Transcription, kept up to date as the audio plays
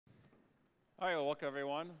All right, well, welcome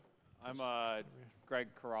everyone. I'm Greg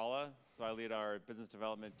Caralla, so I lead our business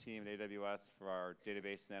development team at AWS for our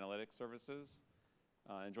database and analytics services.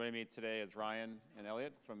 And joining me today is Ryan and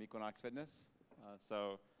Elliot from Equinox Fitness.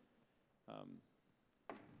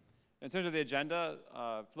 In terms of the agenda,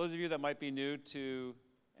 for those of you that might be new to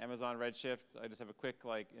Amazon Redshift, I just have a quick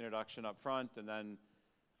introduction up front, and then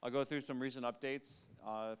I'll go through some recent updates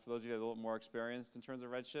for those of you that are a little more experienced in terms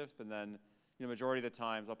of Redshift, and then majority of the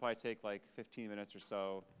times, I'll probably take like 15 minutes or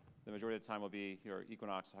so. The majority of the time will be your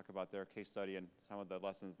Equinox to talk about their case study and some of the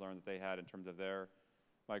lessons learned that they had in terms of their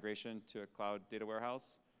migration to a cloud data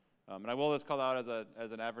warehouse. And I will just call out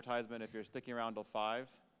as an advertisement, if you're sticking around till 5,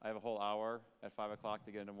 I have a whole hour at 5 o'clock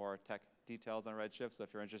to get into more tech details on Redshift. So if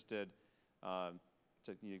you're interested,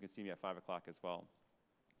 you can see me at 5 o'clock as well.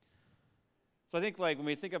 So I think when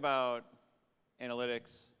we think about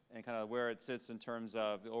analytics and kind of where it sits in terms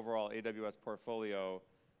of the overall AWS portfolio,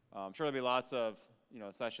 I'm sure there'll be lots of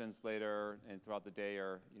sessions later and throughout the day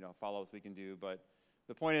or follow-ups we can do. But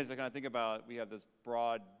the point is to kind of think about we have this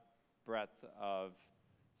broad breadth of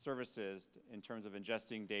services in terms of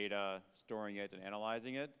ingesting data, storing it, and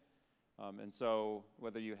analyzing it. And so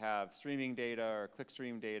whether you have streaming data or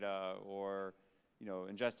clickstream data or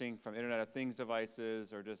ingesting from Internet of Things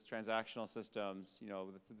devices or just transactional systems,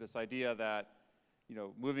 this idea that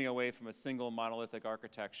moving away from a single monolithic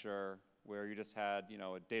architecture where you just had,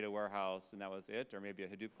 a data warehouse and that was it, or maybe a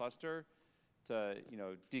Hadoop cluster, to,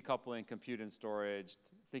 decoupling compute and storage,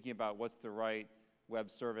 thinking about what's the right web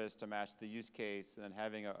service to match the use case, and then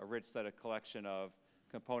having a rich set of collection of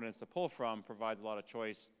components to pull from provides a lot of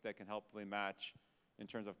choice that can helpfully match in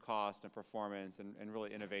terms of cost and performance and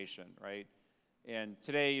really innovation, right? And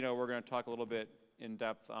today, we're going to talk a little bit in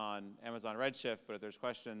depth on Amazon Redshift, but if there's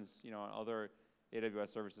questions, on other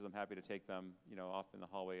AWS services, I'm happy to take them, off in the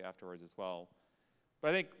hallway afterwards as well. But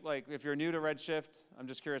I think, if you're new to Redshift, I'm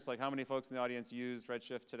just curious, how many folks in the audience use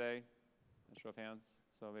Redshift today? A show of hands.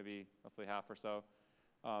 So maybe roughly half or so.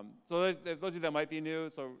 So those of you that might be new,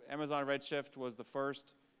 so Amazon Redshift was the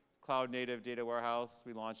first cloud-native data warehouse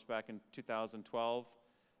we launched back in 2012.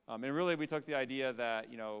 And really, we took the idea that,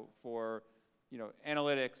 for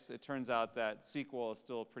analytics, it turns out that SQL is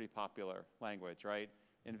still a pretty popular language, right?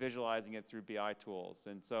 And visualizing it through BI tools.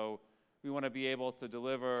 And so we want to be able to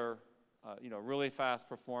deliver, really fast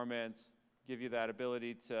performance, give you that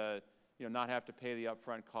ability to, not have to pay the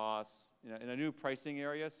upfront costs in a new pricing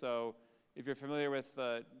area. So if you're familiar with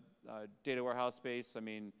the data warehouse space, I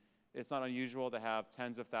mean, it's not unusual to have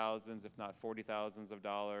tens of thousands, if not 40,000s of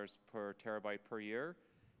dollars per terabyte per year.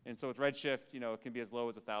 And so with Redshift, it can be as low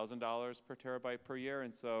as $1,000 per terabyte per year.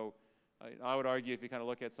 And so I would argue if you kind of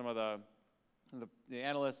look at some of the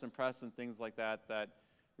analysts and press and things like that, that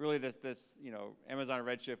really Amazon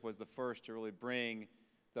Redshift was the first to really bring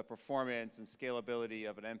the performance and scalability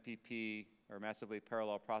of an MPP, or massively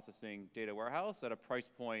parallel processing data warehouse, at a price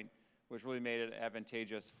point which really made it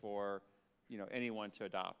advantageous for anyone to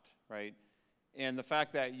adopt, right? And the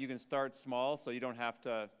fact that you can start small, so you don't have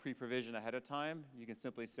to pre-provision ahead of time. You can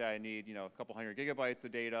simply say, I need a couple hundred gigabytes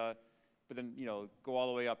of data, but then go all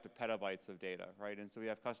the way up to petabytes of data, right? And so we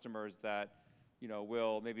have customers that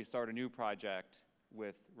will maybe start a new project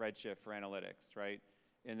with Redshift for analytics, right?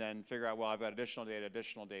 And then figure out, well, I've got additional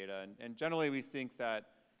data. And generally, we think that,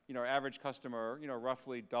 our average customer,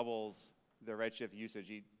 roughly doubles their Redshift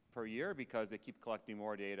usage per year because they keep collecting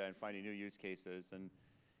more data and finding new use cases. And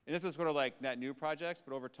this is sort of like net new projects,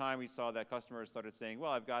 but over time, we saw that customers started saying,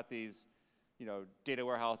 well, I've got these, data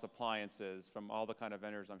warehouse appliances from all the kind of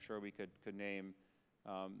vendors I'm sure we could name.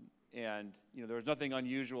 And there was nothing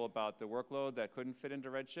unusual about the workload that couldn't fit into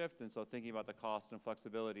Redshift, and so thinking about the cost and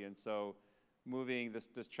flexibility, and so moving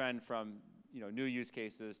this trend from new use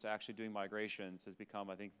cases to actually doing migrations has become,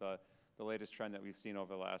 I think, the latest trend that we've seen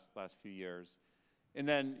over the last few years. And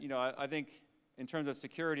then I think in terms of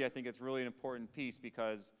security, I think it's really an important piece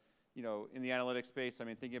because in the analytics space, I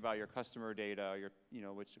mean, thinking about your customer data,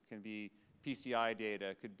 which can be PCI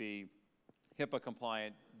data, could be HIPAA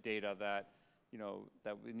compliant data that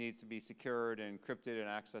that needs to be secured and encrypted and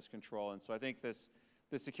access control. And so I think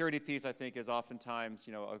the security piece, I think, is oftentimes,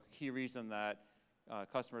 a key reason that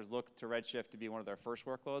customers look to Redshift to be one of their first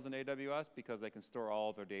workloads in AWS, because they can store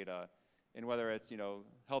all of their data. And whether it's,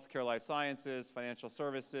 healthcare, life sciences, financial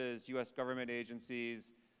services, US government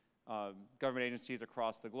agencies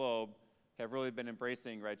across the globe have really been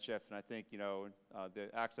embracing Redshift. And I think, the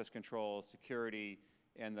access control, security,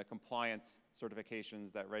 and the compliance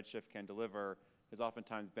certifications that Redshift can deliver has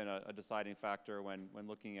oftentimes been a deciding factor when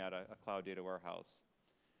looking at a cloud data warehouse.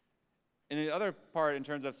 And the other part, in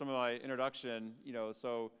terms of some of my introduction,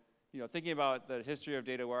 so thinking about the history of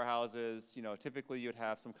data warehouses, typically you'd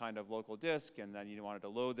have some kind of local disk, and then you wanted to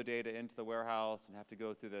load the data into the warehouse and have to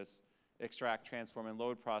go through this extract, transform, and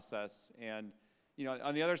load process. And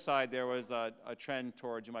on the other side, there was a trend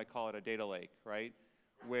towards, you might call it a data lake, right?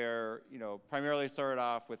 Where primarily started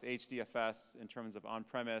off with HDFS in terms of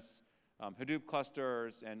on-premise Hadoop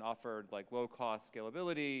clusters, and offered like low-cost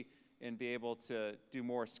scalability and be able to do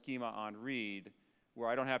more schema on read, where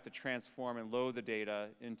I don't have to transform and load the data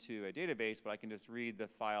into a database, but I can just read the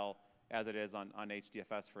file as it is on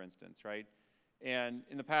HDFS, for instance, right? And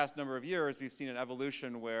in the past number of years, we've seen an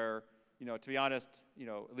evolution where, to be honest,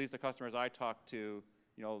 at least the customers I talk to,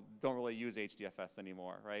 don't really use HDFS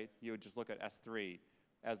anymore, right? You would just look at S3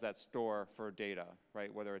 as that store for data,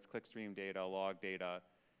 right? Whether it's clickstream data, log data.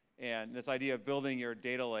 And this idea of building your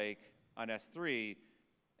data lake on S3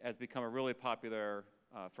 has become a really popular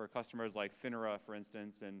for customers like FINRA, for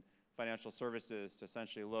instance, and financial services to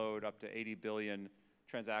essentially load up to 80 billion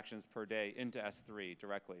transactions per day into S3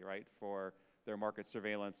 directly, right, for their market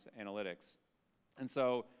surveillance analytics. And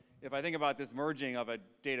so if I think about this merging of a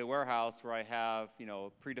data warehouse where I have,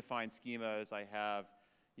 predefined schemas, I have,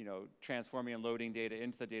 transforming and loading data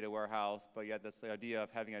into the data warehouse, but yet this idea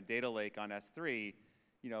of having a data lake on S3,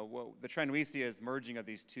 the trend we see is merging of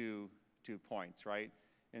these two points, right?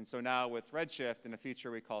 And so now with Redshift and a feature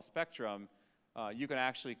we call Spectrum, you can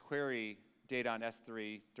actually query data on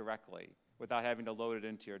S3 directly without having to load it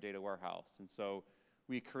into your data warehouse. And so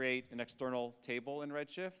we create an external table in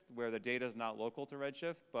Redshift where the data is not local to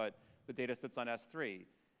Redshift, but the data sits on S3.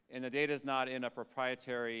 And the data is not in a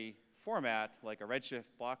proprietary format like a Redshift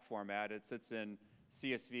block format. It sits in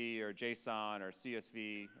CSV or JSON or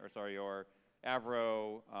CSV, or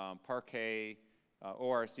Avro, Parquet,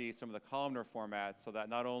 ORC, some of the columnar formats, so that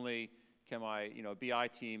not only can my BI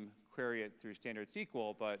team query it through standard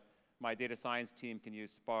SQL, but my data science team can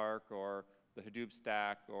use Spark or the Hadoop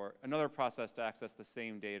stack or another process to access the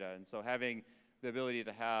same data. And so having the ability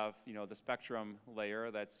to have the Spectrum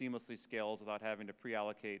layer that seamlessly scales without having to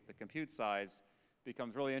pre-allocate the compute size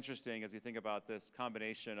becomes really interesting as we think about this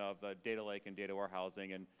combination of the data lake and data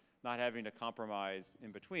warehousing, and not having to compromise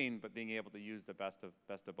in between, but being able to use the best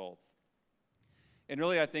of both. And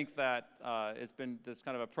really, I think that it's been this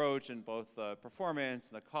kind of approach in both the performance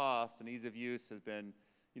and the cost and ease of use has been,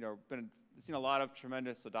 seen a lot of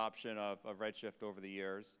tremendous adoption of Redshift over the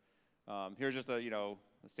years. Here's just a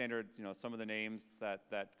standard, some of the names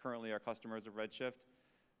that currently are customers of Redshift.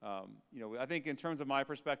 I think in terms of my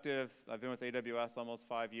perspective, I've been with AWS almost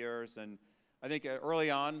 5 years, and I think early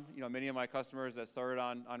on, many of my customers that started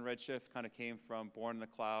on Redshift kind of came from born in the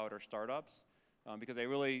cloud or startups. Because they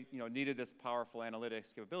really needed this powerful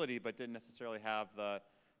analytics capability, but didn't necessarily have the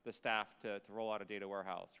staff to roll out a data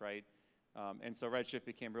warehouse, right? And so Redshift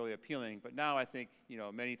became really appealing. But now I think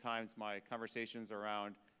many times my conversations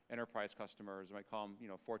around enterprise customers, I might call them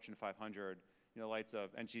Fortune 500, likes of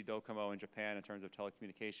NTT Docomo in Japan in terms of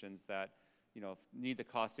telecommunications that need the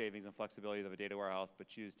cost savings and flexibility of a data warehouse, but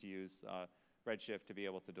choose to use Redshift to be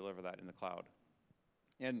able to deliver that in the cloud.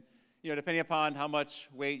 And depending upon how much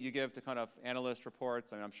weight you give to kind of analyst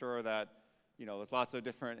reports, I mean, I'm sure that, there's lots of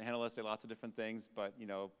different analysts say lots of different things, but,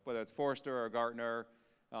 whether it's Forrester or Gartner,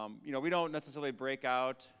 we don't necessarily break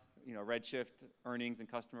out, Redshift earnings and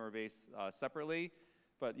customer base separately,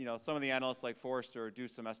 but, some of the analysts like Forrester do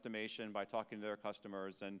some estimation by talking to their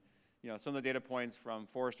customers, and, some of the data points from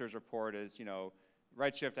Forrester's report is,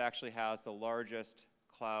 Redshift actually has the largest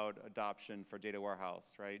cloud adoption for data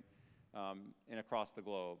warehouse, right, and across the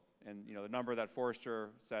globe. And the number that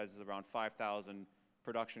Forrester says is around 5,000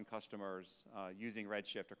 production customers using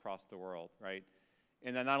Redshift across the world, right?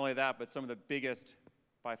 And then not only that, but some of the biggest,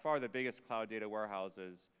 by far the biggest cloud data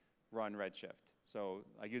warehouses run Redshift. So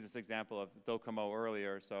I used this example of Docomo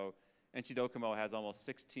earlier. So NTT Docomo has almost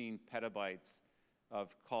 16 petabytes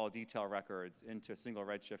of call detail records into a single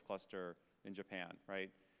Redshift cluster in Japan,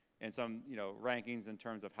 right? And some rankings in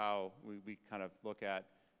terms of how we kind of look at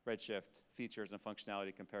Redshift features and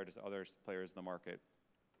functionality compared to other players in the market.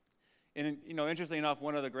 And interestingly enough,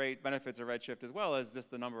 one of the great benefits of Redshift as well is just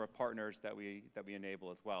the number of partners that we enable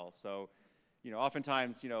as well. So,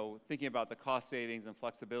 oftentimes, thinking about the cost savings and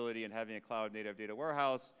flexibility and having a cloud native data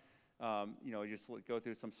warehouse, you just go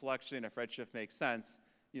through some selection. If Redshift makes sense,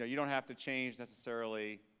 you don't have to change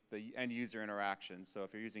necessarily the end user interaction. So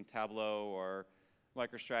if you're using Tableau or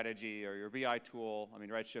MicroStrategy or your BI tool, I mean,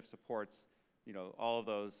 Redshift supports all of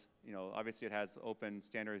those. Obviously it has open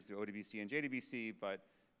standards through ODBC and JDBC, but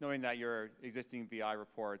knowing that your existing BI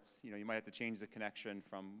reports, you might have to change the connection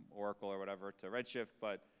from Oracle or whatever to Redshift,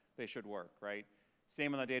 but they should work, right?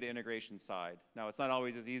 Same on the data integration side. Now, it's not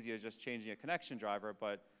always as easy as just changing a connection driver,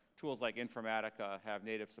 but tools like Informatica have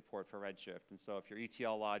native support for Redshift. And so if your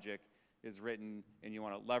ETL logic is written and you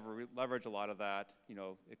want to leverage a lot of that,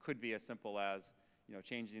 it could be as simple as,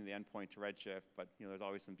 changing the endpoint to Redshift, but, there's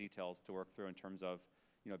always some details to work through in terms of,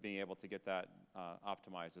 being able to get that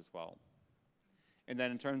optimized as well. And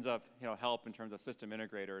then in terms of, help in terms of system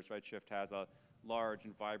integrators, Redshift has a large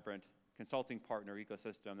and vibrant consulting partner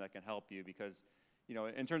ecosystem that can help you because,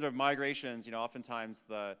 in terms of migrations, oftentimes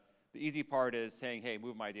the easy part is saying, hey,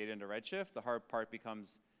 move my data into Redshift. The hard part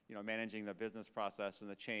becomes, managing the business process and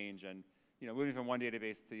the change. And, moving from one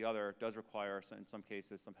database to the other does require, in some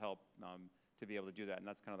cases, some help to be able to do that. And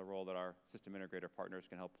that's kind of the role that our system integrator partners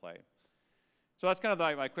can help play. So that's kind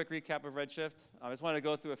of my quick recap of Redshift. I just wanted to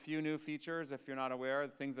go through a few new features, if you're not aware,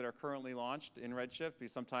 the things that are currently launched in Redshift,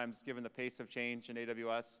 because sometimes, given the pace of change in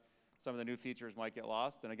AWS, some of the new features might get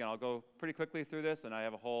lost. And again, I'll go pretty quickly through this, and I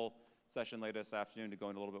have a whole session later this afternoon to go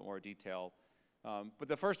into a little bit more detail. But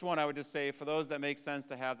the first one, I would just say, for those that make sense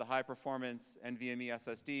to have the high-performance NVMe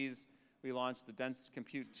SSDs, we launched the Dense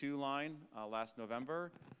Compute 2 line last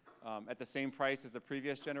November at the same price as the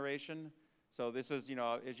previous generation. So this is,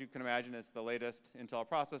 as you can imagine, it's the latest Intel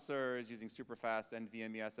processors using super fast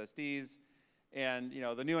NVMe SSDs. And,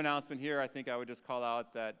 the new announcement here, I think I would just call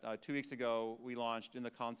out that 2 weeks ago, we launched in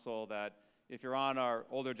the console that if you're on our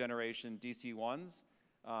older generation DC1s,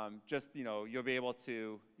 you'll be able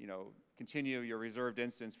to, continue your reserved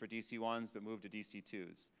instance for DC1s, but move to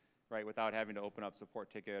DC2s, right? Without having to open up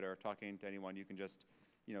support ticket or talking to anyone, you can just,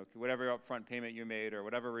 whatever upfront payment you made or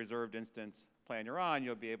whatever reserved instance plan you're on,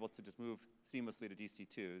 you'll be able to just move seamlessly to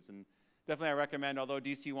DC2s. And definitely I recommend, although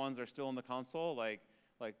DC1s are still in the console, like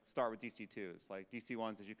start with DC2s. Like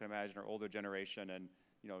DC1s, as you can imagine, are older generation and,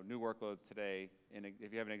 new workloads today. And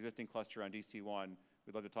if you have an existing cluster on DC1,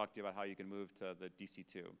 we'd love to talk to you about how you can move to the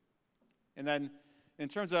DC2. And then in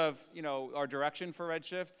terms of, our direction for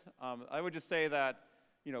Redshift, I would just say that,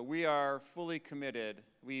 we are fully committed,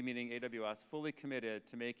 we meaning AWS, fully committed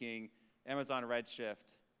to making Amazon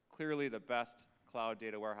Redshift clearly the best cloud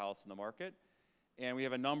data warehouse in the market. And we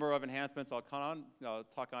have a number of enhancements I'll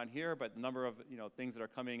talk on here, but a number of things that are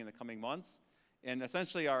coming in the coming months. And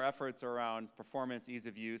essentially our efforts are around performance, ease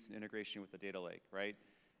of use, and integration with the data lake, right?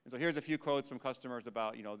 And so here's a few quotes from customers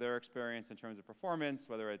about their experience in terms of performance,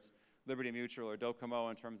 whether it's Liberty Mutual or Docomo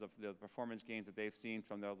in terms of the performance gains that they've seen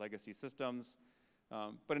from their legacy systems.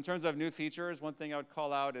 But in terms of new features, one thing I would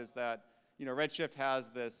call out is that Redshift has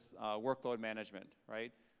this workload management,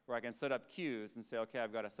 right? Where I can set up queues and say, okay,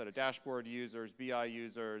 I've got a set of dashboard users, BI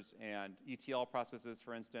users, and ETL processes,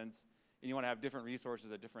 for instance, and you want to have different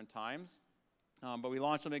resources at different times. But we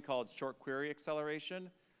launched something called short query acceleration,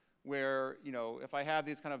 where if I have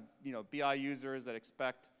these kind of BI users that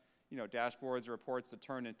expect dashboards or reports to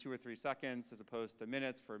turn in 2 or 3 seconds as opposed to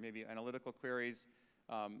minutes for maybe analytical queries,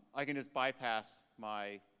 I can just bypass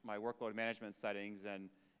my workload management settings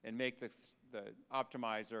and make the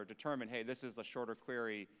optimizer determine, hey, this is a shorter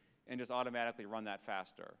query, and just automatically run that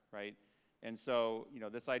faster, right? And so,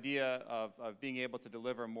 this idea of being able to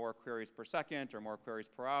deliver more queries per second or more queries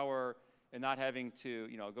per hour, and not having to,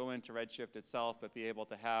 go into Redshift itself, but be able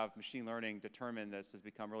to have machine learning determine this has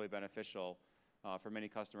become really beneficial for many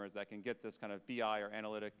customers that can get this kind of BI or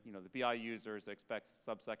analytic, the BI users that expect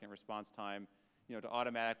sub-second response time, to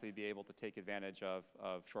automatically be able to take advantage of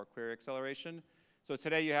short query acceleration. So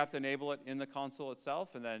today you have to enable it in the console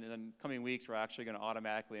itself, and then in the coming weeks we're actually going to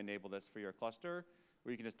automatically enable this for your cluster,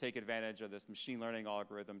 where you can just take advantage of this machine learning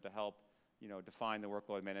algorithm to help define the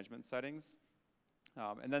workload management settings.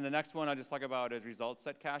 And then the next one I'll just talk about is result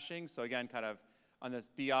set caching. So again, kind of on this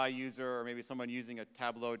BI user or maybe someone using a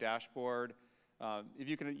Tableau dashboard, if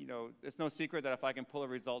you can, it's no secret that if I can pull a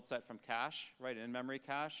result set from cache, right, in-memory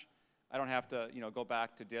cache, I don't have to, go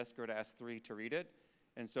back to disk or to S3 to read it.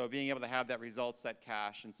 And so being able to have that result set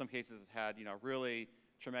cache in some cases has had, really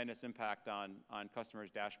tremendous impact on customers'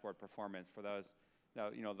 dashboard performance for those. Now,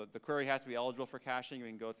 the query has to be eligible for caching. We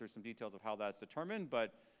can go through some details of how that's determined,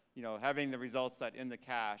 but having the results set in the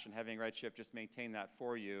cache and having Redshift just maintain that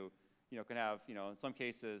for you, can have, in some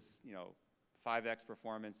cases, 5x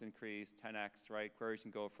performance increase, 10x, right? Queries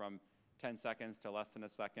can go from 10 seconds to less than a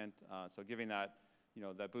second. So giving that,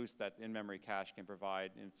 that boost that in-memory cache can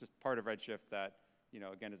provide, and it's just part of Redshift that,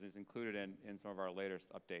 again, is included in some of our latest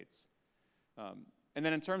updates. And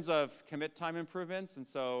then in terms of commit time improvements, and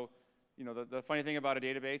so, the funny thing about a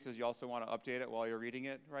database is you also want to update it while you're reading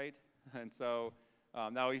it, right? And so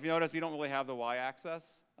now, if you notice, we don't really have the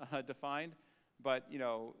y-axis defined, but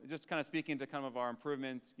just kind of speaking to kind of our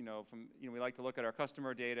improvements, we like to look at our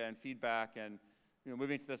customer data and feedback, and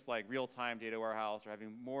moving to this like real-time data warehouse or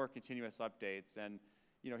having more continuous updates. And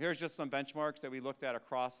here's just some benchmarks that we looked at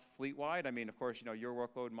across fleet-wide. I mean, of course, your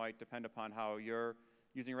workload might depend upon how you're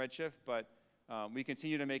using Redshift, but we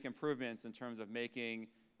continue to make improvements in terms of making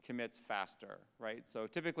commits faster, right? So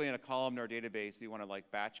typically in a columnar database, we want to like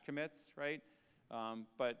batch commits, right?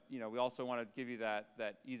 But we also want to give you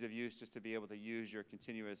that ease of use just to be able to use your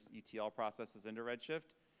continuous ETL processes into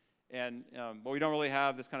Redshift. And but we don't really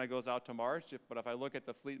have, this kind of goes out to March, but if I look at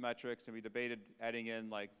the fleet metrics, and we debated adding in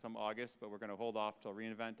like some August, but we're going to hold off till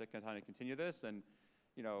reInvent to kind of continue this. And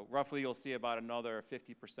roughly you'll see about another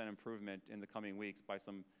 50% improvement in the coming weeks by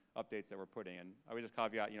some updates that we're putting in. I would just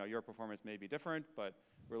caveat, your performance may be different, but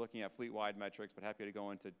we're looking at fleet-wide metrics, but happy to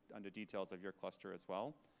go into details of your cluster as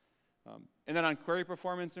well. And then on query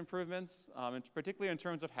performance improvements, and particularly in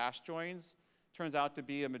terms of hash joins, turns out to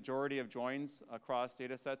be a majority of joins across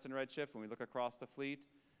data sets in Redshift when we look across the fleet.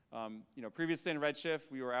 Previously in Redshift,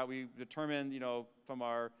 we determined, from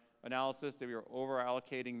our analysis that we were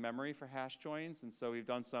over-allocating memory for hash joins, and so we've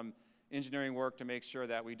done some engineering work to make sure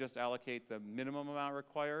that we just allocate the minimum amount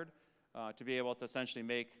required to be able to essentially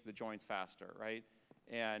make the joins faster, right?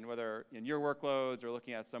 And whether in your workloads or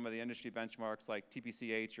looking at some of the industry benchmarks like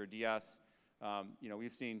TPCH or DS,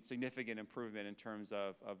 we've seen significant improvement in terms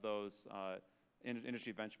of those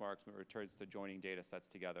industry benchmarks when it returns to joining data sets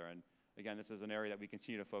together. And again, this is an area that we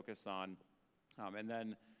continue to focus on. And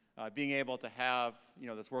then being able to have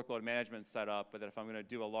this workload management set up, but that if I'm going to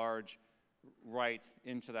do a large write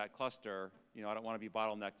into that cluster, I don't want to be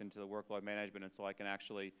bottlenecked into the workload management, and so I can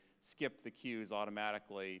actually skip the queues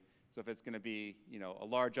automatically. So if it's going to be, a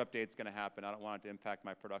large update's going to happen, I don't want it to impact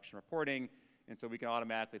my production reporting, and so we can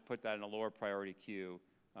automatically put that in a lower priority queue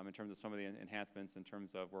in terms of some of the enhancements in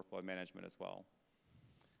terms of workload management as well.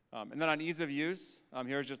 And then on ease of use,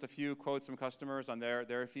 here's just a few quotes from customers on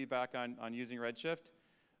their feedback on using Redshift.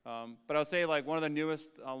 But I'll say like one of the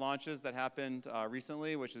newest launches that happened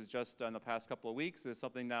recently, which is just in the past couple of weeks, is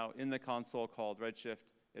something now in the console called Redshift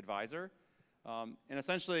Advisor. And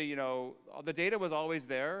essentially, the data was always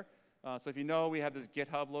there. So if we have this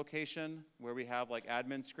GitHub location where we have like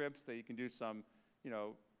admin scripts that you can do some,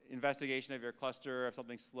 investigation of your cluster. If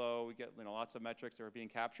something's slow, we get lots of metrics that are being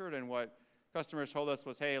captured. And what customers told us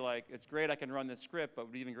was, hey, like it's great I can run this script, but it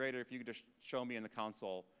would be even greater if you could just show me in the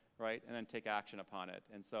console, right, and then take action upon it.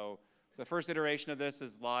 And so the first iteration of this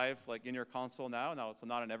is live, like in your console now. Now it's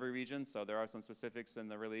not in every region, so there are some specifics in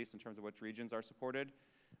the release in terms of which regions are supported.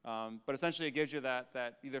 But essentially, it gives you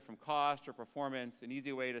that either from cost or performance, an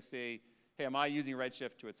easy way to see, hey, am I using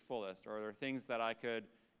Redshift to its fullest? Or are there things that I could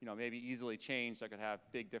maybe easily change that could have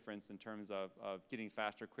big difference in terms of getting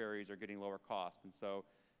faster queries or getting lower cost? And so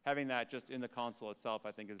having that just in the console itself,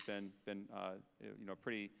 I think, has been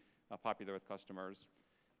pretty popular with customers.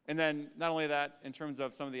 And then not only that in terms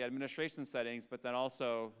of some of the administration settings, but then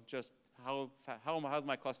also just how's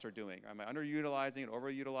my cluster doing? Am I underutilizing it,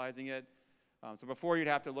 overutilizing it? So before you'd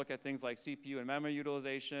have to look at things like CPU and memory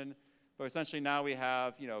utilization, but essentially now we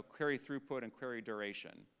have query throughput and query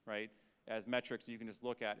duration, right, as metrics you can just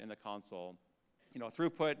look at in the console.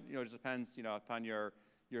 Throughput just depends upon your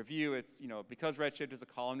view. It's because Redshift is a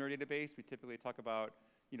columnar database, we typically talk about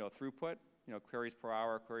throughput, queries per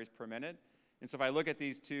hour, queries per minute. And so if I look at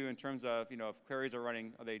these two in terms of if queries are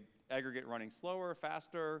they aggregate running slower,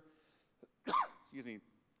 faster, excuse me,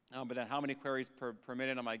 but then how many queries per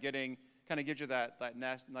minute am I getting? Kind of gives you that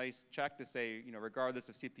nice check to say, regardless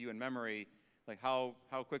of CPU and memory, like how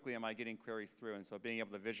quickly am I getting queries through? And so being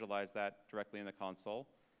able to visualize that directly in the console.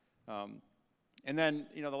 And then,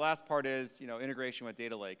 the last part is, integration with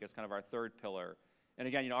data lake is kind of our third pillar. And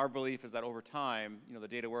again, our belief is that over time, the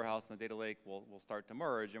data warehouse and the data lake will start to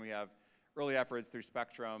merge, and we have early efforts through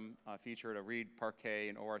Spectrum feature to read Parquet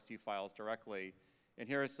and ORC files directly. And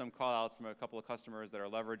here are some call-outs from a couple of customers that are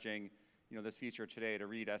leveraging this feature today to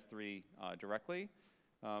read S3 directly.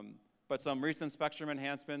 But some recent Spectrum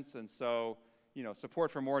enhancements, and so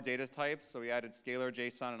support for more data types. So we added scalar,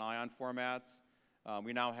 JSON, and ION formats.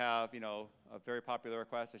 We now have a very popular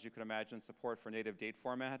request, as you can imagine, support for native date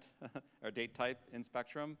format or date type in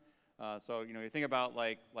Spectrum. So you think about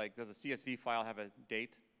like does a CSV file have a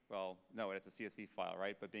date? Well, no, it's a CSV file,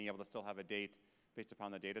 right? But being able to still have a date based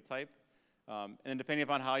upon the data type. And depending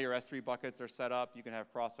upon how your S3 buckets are set up, you can have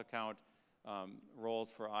cross-account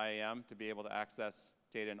roles for IAM to be able to access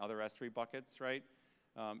data in other S3 buckets, right?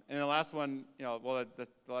 And the last one,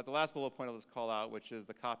 the last bullet point I'll just call out, which is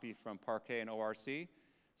the copy from Parquet and ORC.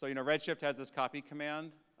 So, Redshift has this copy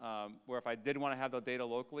command, where if I did want to have the data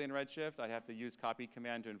locally in Redshift, I'd have to use copy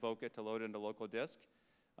command to invoke it to load it into local disk.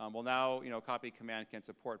 Well, now, copy command can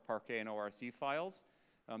support Parquet and ORC files.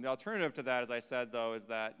 The alternative to that, as I said, though, is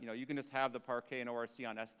that, you can just have the Parquet and ORC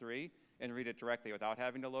on S3, and read it directly without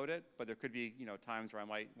having to load it. But there could be times where I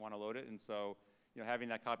might want to load it, and so having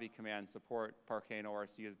that copy command support Parquet and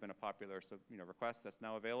ORC has been a popular request that's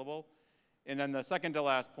now available. And then the second to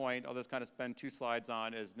last point, I'll just kind of spend 2 slides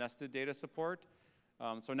on, is nested data support.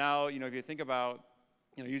 So now, if you think about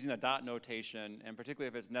using a dot notation, and particularly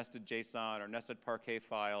if it's nested JSON or nested Parquet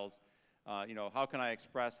files, how can I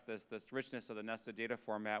express this richness of the nested data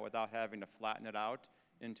format without having to flatten it out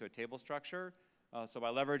into a table structure? So by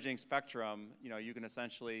leveraging Spectrum, you can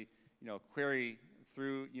essentially query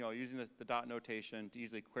through using the dot notation to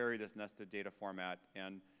easily query this nested data format.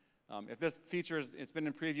 And if this feature it's been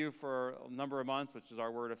in preview for a number of months, which is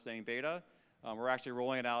our word of saying beta. We're actually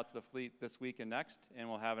rolling it out to the fleet this week and next, and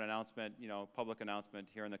we'll have an announcement, public announcement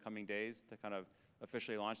here in the coming days to kind of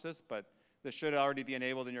officially launch this. But this should already be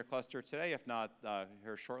enabled in your cluster today, if not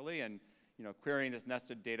here shortly. And querying this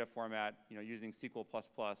nested data format, using SQL++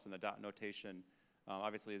 and the dot notation,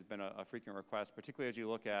 obviously has been a frequent request, particularly as you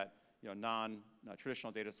look at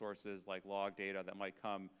non-traditional data sources like log data that might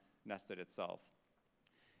come nested itself.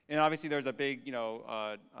 And obviously, there's a big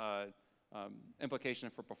implication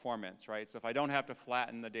for performance, right? So if I don't have to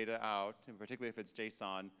flatten the data out, and particularly if it's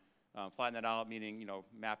JSON, flatten it out meaning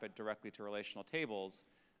map it directly to relational tables.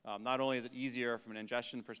 Not only is it easier from an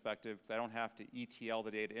ingestion perspective, because I don't have to ETL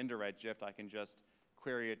the data into Redshift, I can just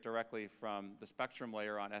query it directly from the Spectrum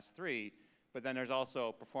layer on S3. But then there's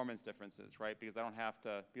also performance differences, right? Because I don't have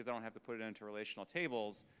to put it into relational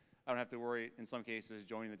tables. I don't have to worry, in some cases,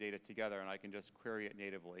 joining the data together, and I can just query it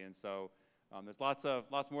natively. And so there's lots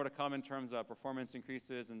more to come in terms of performance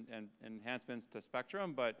increases and enhancements to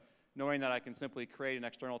Spectrum, but knowing that I can simply create an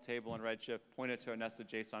external table in Redshift, point it to a nested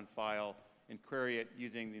JSON file, and query it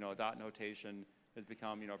using dot notation has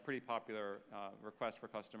become a pretty popular request for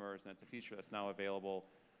customers, and it's a feature that's now available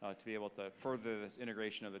to be able to further this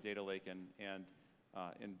integration of the data lake and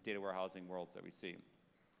in data warehousing worlds that we see.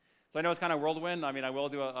 So I know it's kind of whirlwind. I mean, I will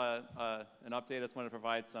do an update. I just want to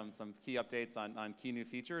provide some key updates on key new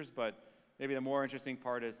features, but maybe the more interesting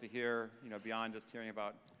part is to hear, beyond just hearing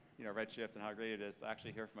about, Redshift and how great it is, to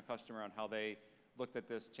actually hear from a customer on how they looked at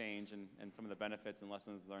this change and some of the benefits and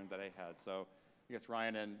lessons learned that they had. So I guess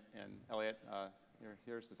Ryan and Elliot, you're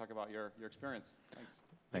here to talk about your experience. Thanks.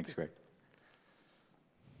 Thanks, Greg.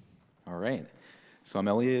 All right. So I'm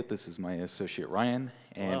Elliot, this is my associate Ryan,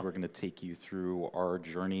 and we're going to take you through our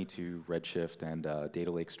journey to Redshift and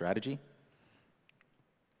data lake strategy.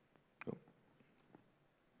 Oh.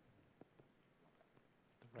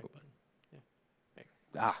 The right button.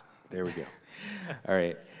 Yeah. There we go. All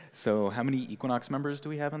right. So how many Equinox members do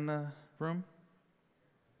we have in the room?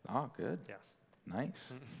 Oh, good. Yes.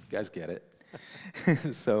 Nice. You guys get it.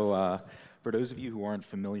 So for those of you who aren't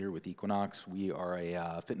familiar with Equinox, we are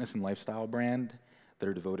a fitness and lifestyle brand that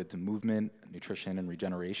are devoted to movement, nutrition, and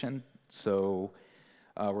regeneration. So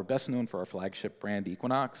we're best known for our flagship brand,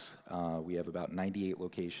 Equinox. We have about 98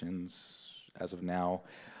 locations as of now,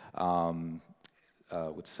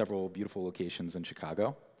 with several beautiful locations in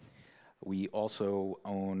Chicago. We also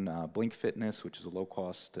own Blink Fitness, which is a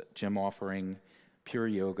low-cost gym offering, Pure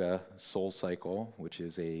Yoga, Soul Cycle, which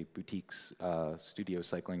is a boutique studio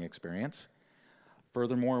cycling experience.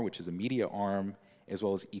 Furthermore, which is a media arm, as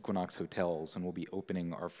well as Equinox Hotels, and we'll be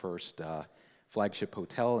opening our first flagship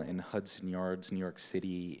hotel in Hudson Yards, New York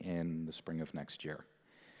City in the spring of next year.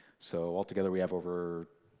 So altogether, we have over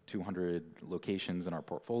 200 locations in our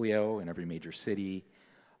portfolio in every major city,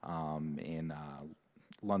 in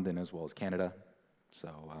London as well as Canada. So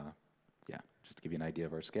yeah, just to give you an idea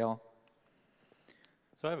of our scale.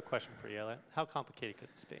 So I have a question for you, Elliot. How complicated could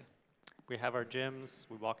this be? We have our gyms,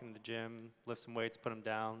 we walk into the gym, lift some weights, put them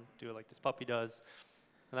down, do it like this puppy does,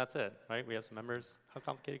 and that's it, right? We have some members. How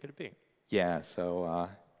complicated could it be? Yeah, so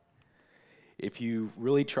if you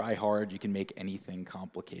really try hard, you can make anything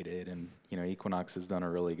complicated, and Equinox has done a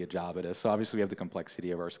really good job at it. So obviously we have the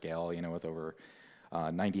complexity of our scale, with over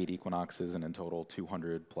 98 Equinoxes and in total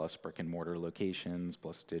 200 plus brick and mortar locations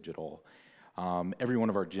plus digital. Every one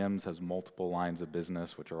of our gyms has multiple lines of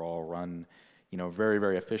business, which are all run very,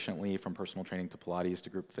 very efficiently, from personal training to Pilates to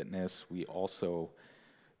group fitness. We also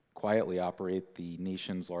quietly operate the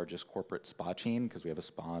nation's largest corporate spa chain because we have a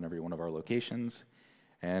spa in every one of our locations.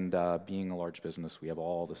 And being a large business, we have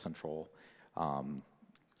all the central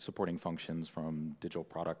supporting functions from digital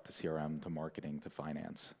product to CRM to marketing to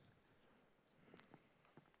finance.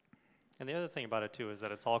 And the other thing about it, too, is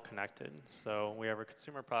that it's all connected. So we have a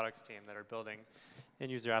consumer products team that are building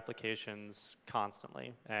end-user applications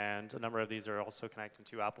constantly. And a number of these are also connecting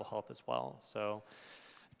to Apple Health as well. So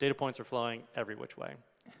data points are flowing every which way.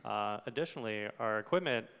 Additionally, our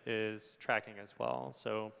equipment is tracking as well.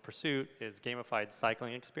 So Pursuit is gamified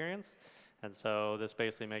cycling experience. And so this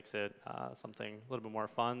basically makes it something a little bit more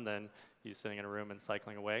fun than you sitting in a room and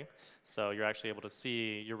cycling away. So you're actually able to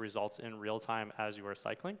see your results in real time as you are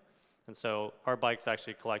cycling. And so our bikes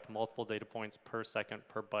actually collect multiple data points per second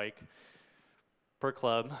per bike per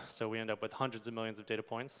club. So we end up with hundreds of millions of data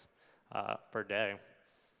points per day.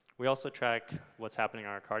 We also track what's happening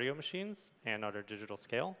on our cardio machines and on our digital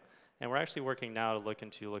scale. And we're actually working now to look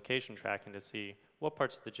into location tracking to see what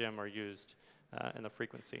parts of the gym are used and the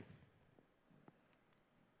frequency.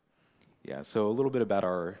 Yeah, so a little bit about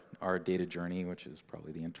our data journey, which is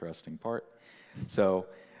probably the interesting part. So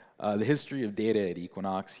the history of data at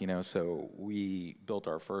Equinox, so we built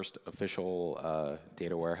our first official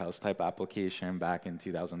data warehouse type application back in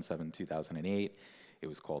 2007, 2008. It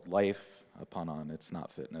was called Life, a pun on it's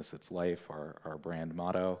not fitness, it's life, our brand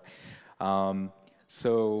motto.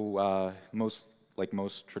 Like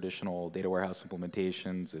most traditional data warehouse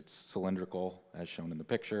implementations, it's cylindrical, as shown in the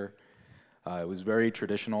picture. It was very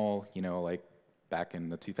traditional, like back in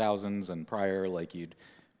the 2000s and prior, like you'd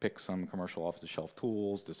pick some commercial off-the-shelf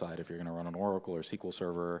tools, decide if you're going to run an Oracle or SQL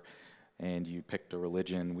Server, and you picked a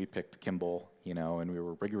religion. We picked Kimball, and we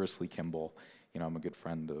were rigorously Kimball. I'm a good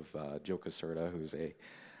friend of Joe Caserta, who's a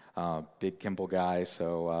big Kimball guy.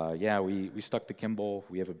 So yeah, we stuck to Kimball.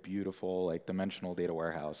 We have a beautiful, like, dimensional data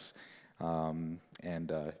warehouse. If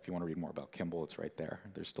you want to read more about Kimball, it's right there.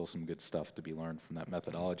 There's still some good stuff to be learned from that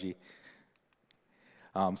methodology.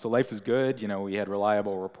 So life was good. We had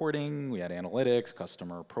reliable reporting, we had analytics,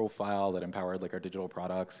 customer profile that empowered like our digital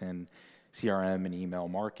products and CRM and email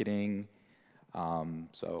marketing.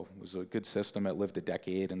 So it was a good system. It lived a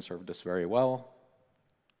decade and served us very well.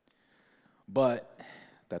 But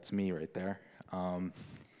that's me right there.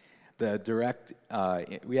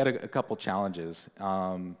 We had a couple challenges,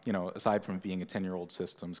 aside from being a 10-year-old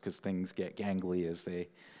systems, because things get gangly as they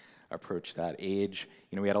approach that age.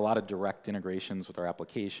 We had a lot of direct integrations with our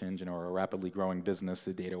applications. We're a rapidly growing business.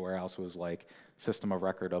 The data warehouse was like system of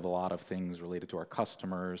record of a lot of things related to our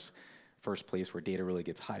customers. First place where data really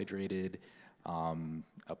gets hydrated,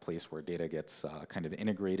 a place where data gets kind of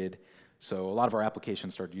integrated. So a lot of our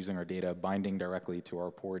applications started using our data, binding directly to our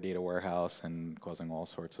poor data warehouse and causing all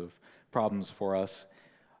sorts of problems for us.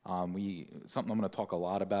 Something I'm going to talk a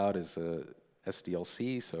lot about is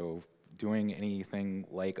SDLC, so doing anything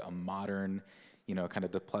like a modern, kind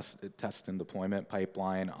of test and deployment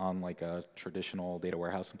pipeline on like a traditional data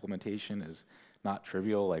warehouse implementation is not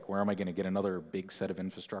trivial. Like, where am I going to get another big set of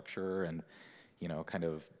infrastructure and, kind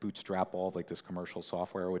of bootstrap all of like this commercial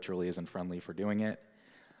software, which really isn't friendly for doing it.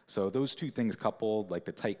 So those two things coupled, like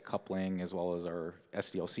the tight coupling as well as our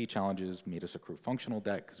SDLC challenges, made us accrue functional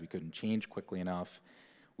debt because we couldn't change quickly enough.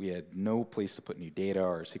 We had no place to put new data.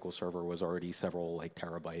 Our SQL Server was already several like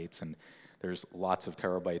terabytes, and there's lots of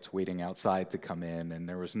terabytes waiting outside to come in, and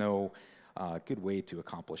there was no good way to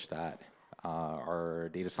accomplish that. Our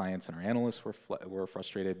data science and our analysts were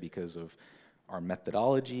frustrated because of our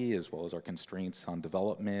methodology as well as our constraints on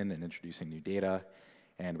development and introducing new data,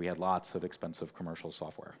 and we had lots of expensive commercial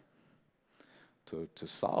software. To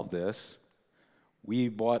solve this, we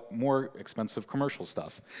bought more expensive commercial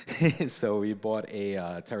stuff. So we bought a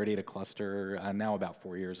Teradata cluster now about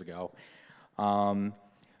 4 years ago.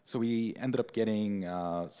 So we ended up getting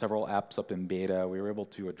several apps up in beta. We were able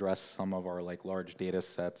to address some of our like large data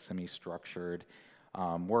sets, semi-structured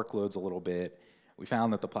workloads a little bit. We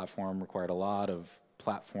found that the platform required a lot of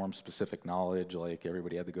platform-specific knowledge. Like,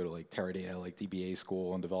 everybody had to go to like Teradata, like DBA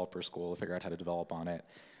school and developer school to figure out how to develop on it.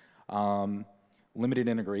 Limited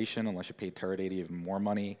integration unless you paid Teradata even more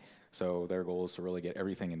money. So their goal is to really get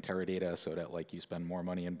everything in Teradata so that like you spend more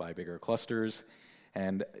money and buy bigger clusters.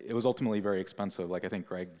 And it was ultimately very expensive. Like, I think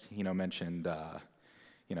Greg, mentioned,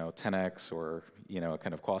 10x or,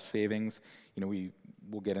 kind of cost savings.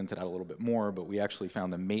 We'll get into that a little bit more, but we actually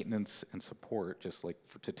found the maintenance and support, just like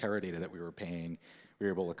to Teradata that we were paying, we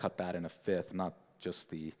were able to cut that in a fifth, not just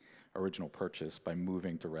the original purchase, by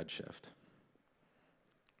moving to Redshift.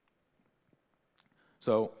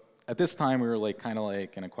 So at this time, we were like kind of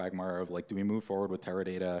like in a quagmire of like, do we move forward with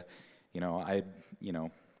Teradata? I'd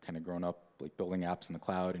kind of grown up like building apps in the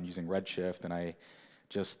cloud and using Redshift, and I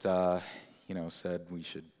just said we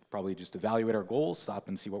should probably just evaluate our goals, stop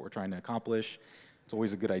and see what we're trying to accomplish. It's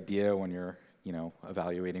always a good idea when you're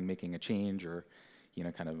evaluating making a change or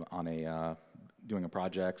kind of on a doing a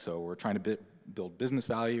project. So we're trying to build business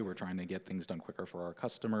value. We're trying to get things done quicker for our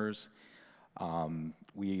customers.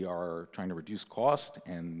 We are trying to reduce cost,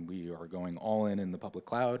 and we are going all in the public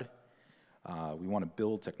cloud. We want to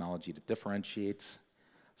build technology that differentiates.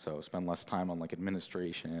 So spend less time on like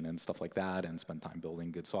administration and stuff like that, and spend time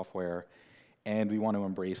building good software. And we want to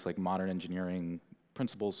embrace like modern engineering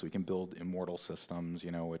principles so we can build immortal systems,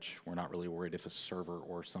 which we're not really worried if a server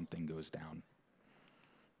or something goes down.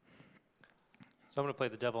 So I'm going to play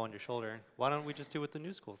the devil on your shoulder. Why don't we just do what the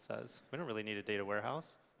new school says? We don't really need a data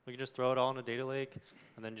warehouse. We can just throw it all in a data lake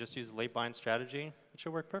and then just use late bind strategy. It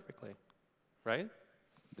should work perfectly, right?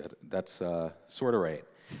 That's sort of right.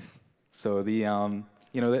 So the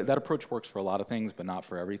that approach works for a lot of things, but not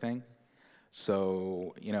for everything.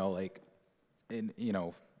 So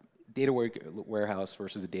data warehouse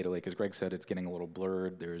versus a data lake, as Greg said, it's getting a little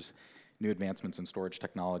blurred. There's new advancements in storage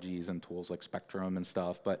technologies and tools like Spectrum and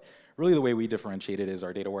stuff. But really the way we differentiate it is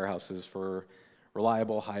our data warehouses for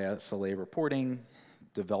reliable high SLA reporting,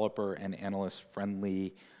 developer and analyst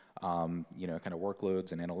friendly kind of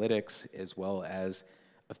workloads and analytics, as well as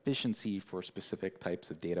efficiency for specific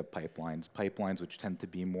types of data pipelines which tend to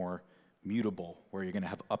be more mutable, where you're going to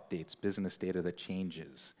have updates, business data that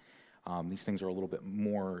changes. These things are a little bit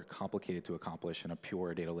more complicated to accomplish in a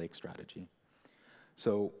pure data lake strategy.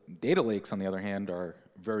 So data lakes, on the other hand, are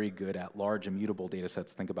very good at large immutable data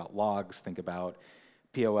sets. Think about logs, think about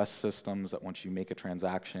POS systems that once you make a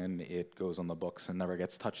transaction, it goes on the books and never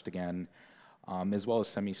gets touched again, as well as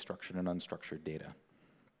semi-structured and unstructured data.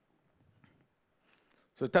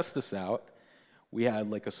 So to test this out, we had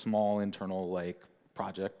like a small internal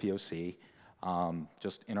project, POC,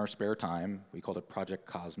 just in our spare time. We called it Project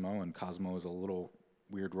Cosmo, and Cosmo is a little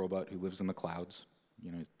weird robot who lives in the clouds.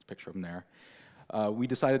 Picture him there. We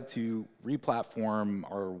decided to re-platform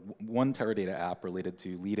our 1 Teradata app related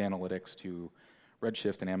to lead analytics to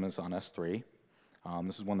Redshift and Amazon S3.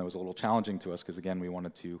 This is one that was a little challenging to us because, again, we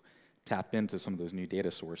wanted to tap into some of those new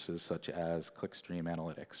data sources, such as clickstream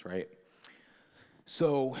analytics, right?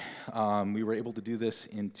 So we were able to do this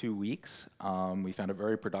in 2 weeks. We found it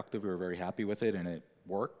very productive. We were very happy with it, and it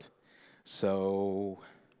worked. So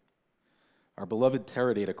our beloved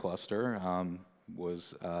Teradata cluster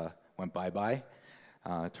went bye-bye.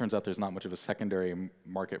 It turns out there's not much of a secondary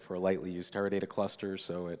market for a lightly used Teradata cluster,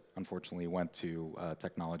 so it unfortunately went to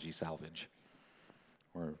technology salvage,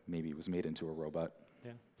 or maybe it was made into a robot.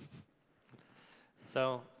 Yeah.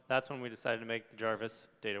 So that's when we decided to make the Jarvis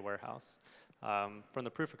data warehouse. From the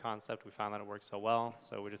proof of concept, we found that it worked so well,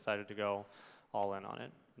 so we decided to go all in on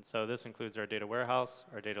it. And so this includes our data warehouse,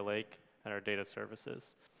 our data lake, and our data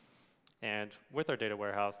services. And with our data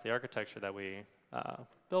warehouse, the architecture that we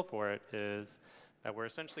built for it is that we're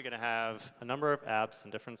essentially going to have a number of apps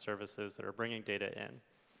and different services that are bringing data in.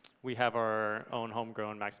 We have our own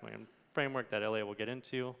homegrown Maximilian framework that Elliot will get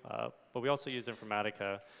into, but we also use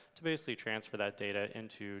Informatica to basically transfer that data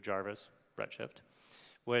into Jarvis Redshift,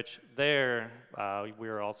 which there we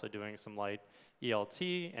are also doing some light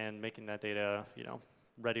ELT and making that data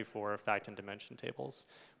ready for fact and dimension tables.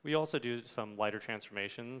 We also do some lighter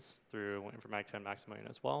transformations through Informatica and Maximilian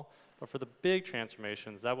as well. But for the big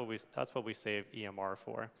transformations, that's what we save EMR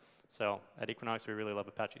for. So at Equinox, we really love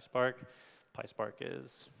Apache Spark. PySpark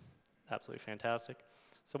is absolutely fantastic.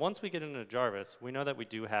 So once we get into Jarvis, we know that we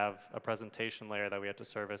do have a presentation layer that we have to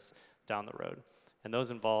service down the road. And those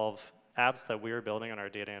involve apps that we are building on our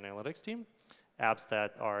data and analytics team, apps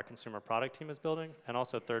that our consumer product team is building, and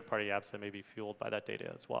also third-party apps that may be fueled by that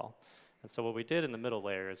data as well. And so what we did in the middle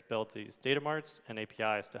layer is build these data marts and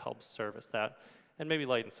APIs to help service that and maybe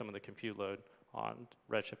lighten some of the compute load on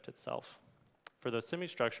Redshift itself. For those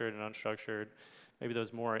semi-structured and unstructured, maybe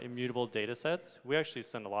those more immutable data sets, we actually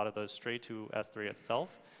send a lot of those straight to S3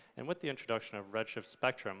 itself. And with the introduction of Redshift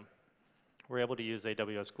Spectrum, we're able to use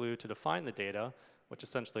AWS Glue to define the data, which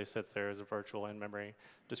essentially sits there as a virtual in-memory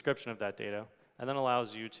description of that data, and then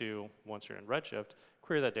allows you to, once you're in Redshift,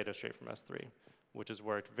 query that data straight from S3, which has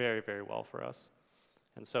worked very, very well for us.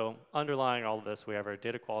 And so underlying all of this, we have our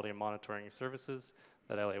data quality and monitoring services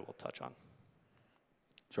that Elliot will touch on.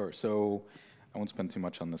 Sure. So I won't spend too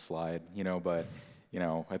much on this slide, but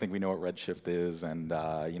I think we know what Redshift is, and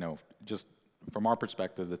just from our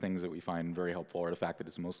perspective, the things that we find very helpful are the fact that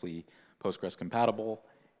it's mostly Postgres compatible,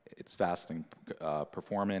 it's fast and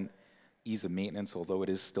performant, ease of maintenance. Although it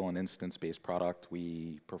is still an instance-based product,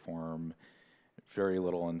 we perform very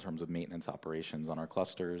little in terms of maintenance operations on our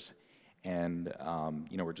clusters, and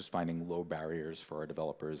we're just finding low barriers for our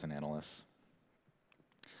developers and analysts.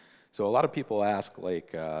 So a lot of people ask,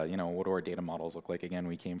 what do our data models look like? Again,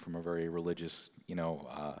 we came from a very religious,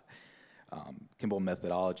 Kimball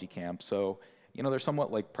methodology camp. So, they're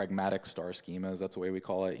somewhat like pragmatic star schemas. That's the way we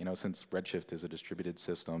call it. Since Redshift is a distributed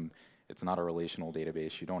system, it's not a relational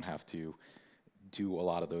database. You don't have to do a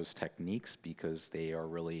lot of those techniques because they are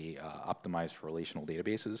really optimized for relational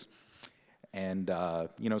databases. And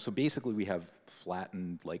so basically we have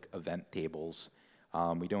flattened like event tables.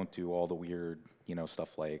 We don't do all the weird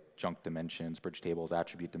stuff like junk dimensions, bridge tables,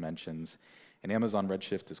 attribute dimensions. And Amazon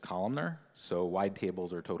Redshift is columnar, so wide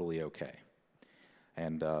tables are totally okay.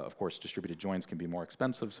 And of course, distributed joins can be more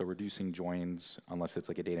expensive, so reducing joins, unless it's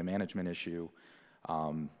like a data management issue,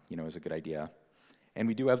 is a good idea. And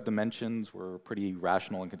we do have dimensions. We're pretty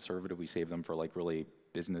rational and conservative. We save them for like really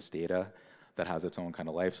business data that has its own kind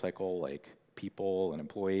of life cycle, like people and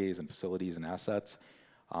employees and facilities and assets.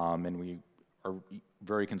 And we are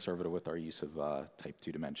very conservative with our use of type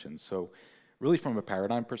 2 dimensions. So really from a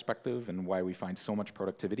paradigm perspective and why we find so much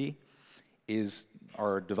productivity is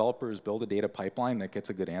our developers build a data pipeline that gets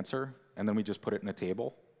a good answer, and then we just put it in a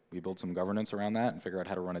table. We build some governance around that and figure out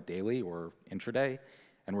how to run it daily or intraday,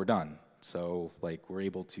 and we're done. So like we're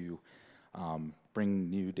able to bring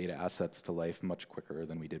new data assets to life much quicker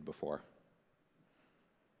than we did before.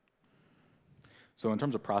 So in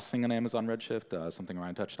terms of processing on Amazon Redshift, something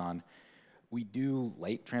Ryan touched on, we do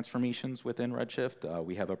light transformations within Redshift.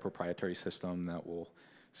 We have a proprietary system that will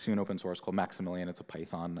soon open source called Maximilian. It's a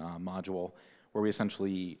Python module where we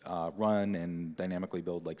essentially run and dynamically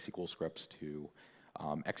build like SQL scripts to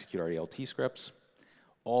execute our ELT scripts.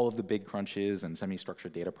 All of the big crunches and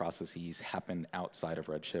semi-structured data processes happen outside of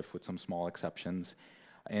Redshift with some small exceptions.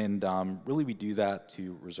 And really we do that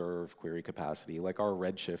to reserve query capacity. Like our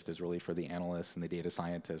Redshift is really for the analysts and the data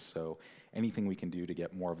scientists, so anything we can do to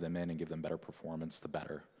get more of them in and give them better performance, the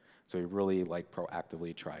better. So we really like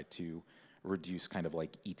proactively try to reduce kind of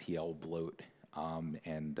like ETL bloat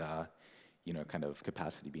and kind of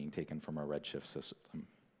capacity being taken from our Redshift system.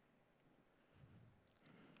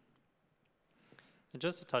 And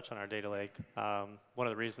just to touch on our data lake, one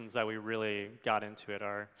of the reasons that we really got into it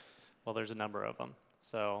are, well, there's a number of them.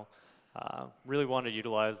 So really wanted to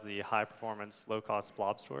utilize the high performance, low cost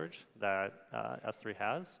blob storage that S3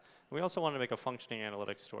 has. And we also want to make a functioning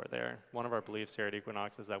analytics store there. One of our beliefs here at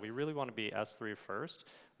Equinox is that we really want to be S3 first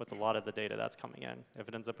with a lot of the data that's coming in. If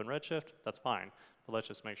it ends up in Redshift, that's fine. But let's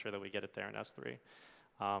just make sure that we get it there in S3.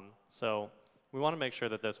 So we want to make sure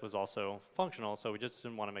that this was also functional, so we just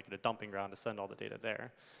didn't want to make it a dumping ground to send all the data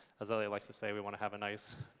there. As Elliot likes to say, we want to have a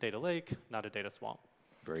nice data lake, not a data swamp.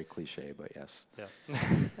 Very cliche, but yes. Yes.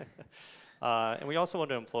 And we also want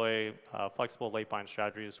to employ flexible late bind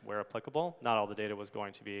strategies where applicable. Not all the data was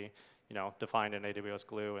going to be defined in AWS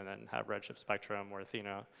Glue and then have Redshift Spectrum or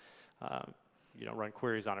Athena run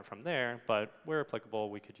queries on it from there, but where applicable,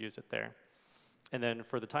 we could use it there. And then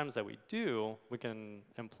for the times that we do, we can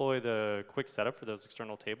employ the quick setup for those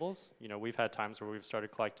external tables. We've had times where we've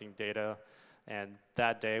started collecting data, and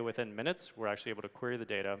that day, within minutes, we're actually able to query the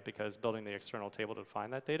data because building the external table to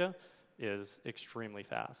find that data is extremely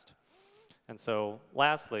fast. And so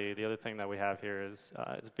lastly, the other thing that we have here is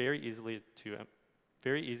it's very easy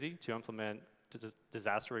to implement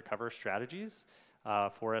disaster recovery strategies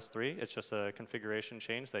for S3. It's just a configuration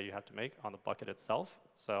change that you have to make on the bucket itself.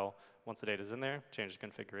 So once the data is in there, change the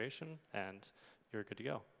configuration, and you're good to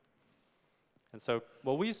go. And so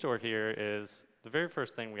what we store here is the very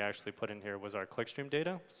first thing we actually put in here was our clickstream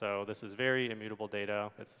data. So this is very immutable data.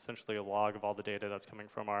 It's essentially a log of all the data that's coming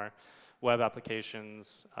from our web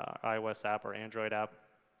applications, iOS app or Android app.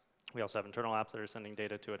 We also have internal apps that are sending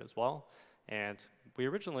data to it as well. And we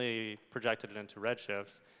originally projected it into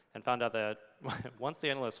Redshift and found out that once the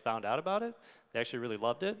analysts found out about it, they actually really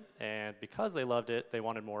loved it. And because they loved it, they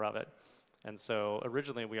wanted more of it. And so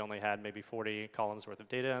originally we only had maybe 40 columns worth of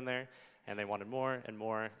data in there, and they wanted more and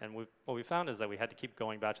more. And what we found is that we had to keep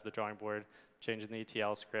going back to the drawing board, changing the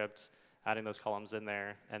ETL script, adding those columns in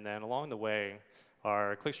there. And then along the way,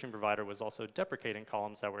 our clickstream provider was also deprecating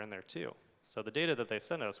columns that were in there too. So the data that they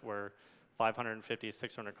sent us were 550,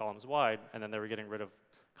 600 columns wide, and then they were getting rid of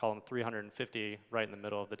column 350 right in the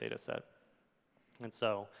middle of the data set. And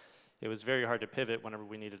so it was very hard to pivot whenever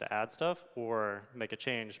we needed to add stuff or make a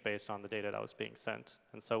change based on the data that was being sent.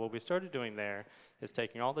 And so what we started doing there is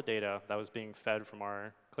taking all the data that was being fed from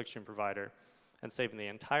our clickstream provider and saving the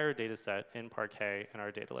entire data set in Parquet in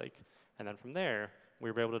our data lake. And then from there, we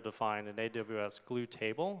were able to define an AWS Glue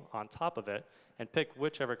table on top of it and pick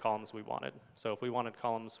whichever columns we wanted. So if we wanted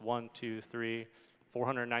columns 1, 2, 3,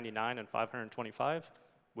 499, and 525,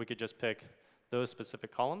 we could just pick those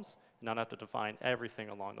specific columns and not have to define everything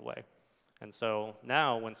along the way. And so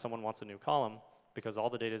now when someone wants a new column, because all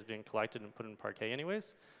the data is being collected and put in Parquet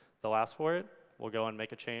anyways, they'll ask for it, we'll go and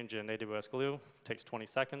make a change in AWS Glue, it takes 20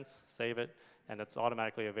 seconds, save it, and it's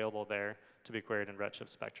automatically available there to be queried in Redshift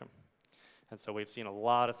Spectrum. And so we've seen a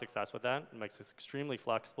lot of success with that. It makes us extremely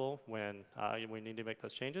flexible when we need to make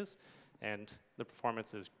those changes, and the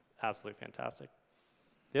performance is absolutely fantastic.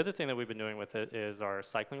 The other thing that we've been doing with it is our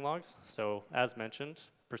cycling logs. So as mentioned,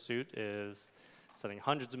 Pursuit is sending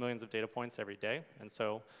hundreds of millions of data points every day. And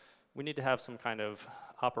so we need to have some kind of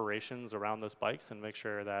operations around those bikes and make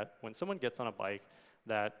sure that when someone gets on a bike,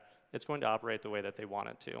 that it's going to operate the way that they want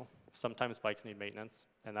it to. Sometimes bikes need maintenance,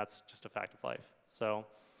 and that's just a fact of life. So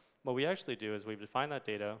what we actually do is we've defined that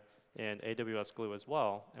data in AWS Glue as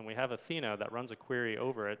well, and we have Athena that runs a query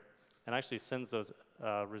over it and actually sends those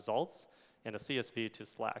results in a CSV to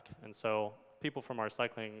Slack. And so people from our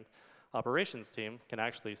cycling operations team can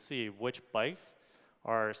actually see which bikes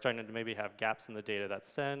are starting to maybe have gaps in the data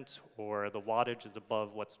that's sent, or the wattage is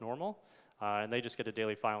above what's normal, and they just get a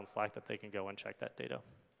daily file in Slack that they can go and check that data.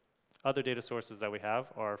 Other data sources that we have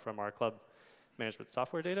are from our club management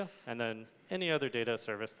software data, and then any other data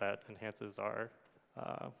service that enhances our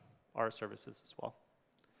services as well.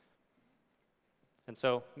 And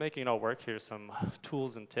so making it all work, here's some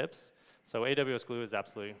tools and tips. So AWS Glue is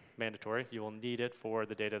absolutely mandatory. You will need it for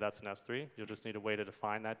the data that's in S3. You'll just need a way to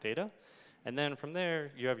define that data. And then from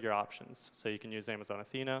there, you have your options. So you can use Amazon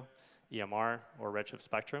Athena, EMR, or Redshift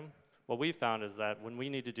Spectrum. What we found is that when we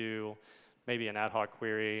need to do maybe an ad hoc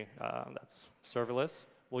query that's serverless,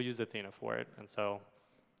 we'll use Athena for it. And so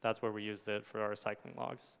that's where we used it for our cycling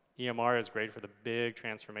logs. EMR is great for the big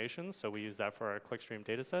transformations, so we use that for our clickstream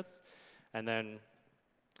data sets. And then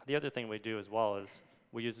the other thing we do as well is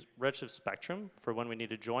we use Redshift Spectrum for when we need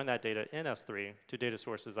to join that data in S3 to data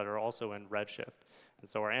sources that are also in Redshift. And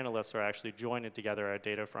so our analysts are actually joining together our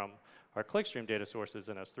data from our clickstream data sources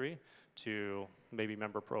in S3 to maybe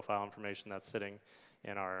member profile information that's sitting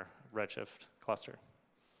in our Redshift cluster.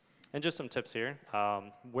 And just some tips here.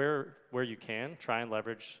 Where you can, try and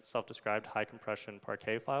leverage self-described high compression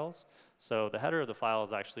Parquet files. So the header of the file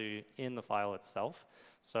is actually in the file itself.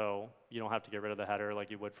 So you don't have to get rid of the header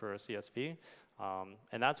like you would for a CSV.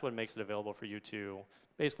 And that's what makes it available for you to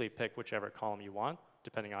basically pick whichever column you want,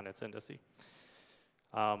 depending on its indice.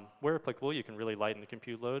 Where applicable, you can really lighten the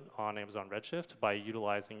compute load on Amazon Redshift by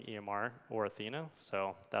utilizing EMR or Athena.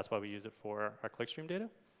 So that's why we use it for our clickstream data.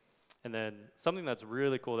 And then something that's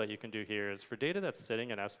really cool that you can do here is for data that's sitting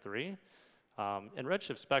in S3, in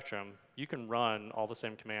Redshift Spectrum, you can run all the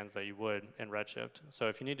same commands that you would in Redshift. So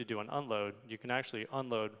if you need to do an unload, you can actually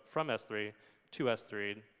unload from S3 to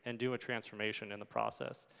S3 and do a transformation in the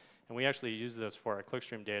process. And we actually use this for our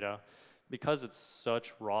clickstream data. Because it's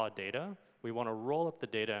such raw data, we want to roll up the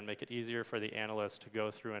data and make it easier for the analyst to go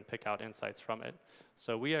through and pick out insights from it.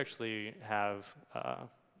 So we actually have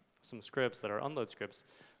some scripts that are unload scripts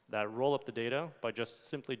that roll up the data by just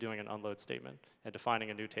simply doing an unload statement and defining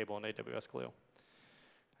a new table in AWS Glue.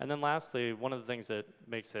 And then lastly, one of the things that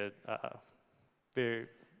makes it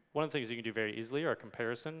one of the things you can do very easily are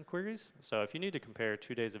comparison queries. So if you need to compare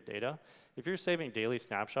 2 days of data, if you're saving daily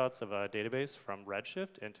snapshots of a database from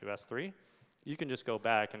Redshift into S3, you can just go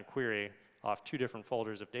back and query off 2 different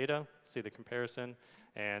folders of data, see the comparison,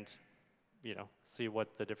 and see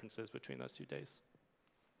what the difference is between those 2 days.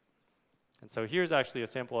 And so here's actually a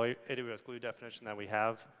sample AWS Glue definition that we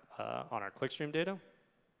have on our clickstream data.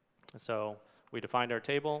 So we defined our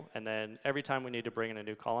table, and then every time we need to bring in a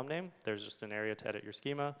new column name, there's just an area to edit your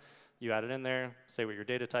schema. You add it in there, say what your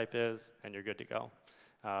data type is, and you're good to go.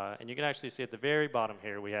 And you can actually see at the very bottom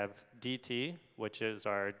here, we have DT, which is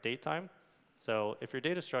our date time. So if your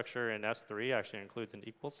data structure in S3 actually includes an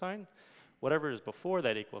equal sign, whatever is before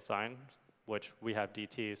that equal sign, which we have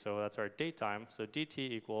DT, so that's our date time. So DT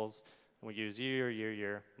equals, and we use year, year,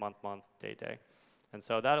 year, month, month, day, day. And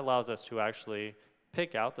so that allows us to actually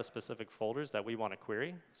pick out the specific folders that we want to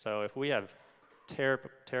query. So if we have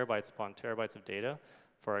terabytes upon terabytes of data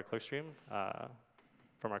for our clickstream,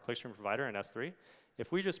 from our clickstream provider in S3,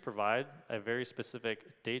 if we just provide a very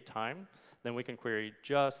specific date time, then we can query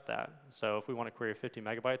just that. So if we want to query 50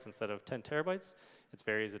 megabytes instead of 10 terabytes, it's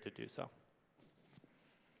very easy to do so.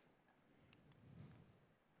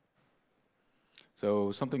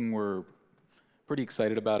 So something we're pretty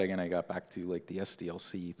excited about, again, I got back to like the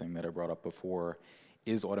SDLC thing that I brought up before,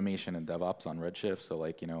 is automation and DevOps on Redshift. So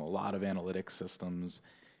like, a lot of analytics systems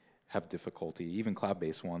have difficulty, even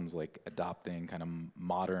cloud-based ones, like adopting kind of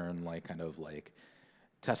modern,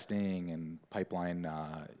 testing and pipeline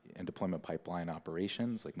and deployment pipeline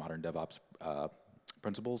operations, like modern DevOps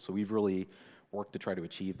principles. So we've really worked to try to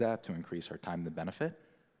achieve that to increase our time to benefit.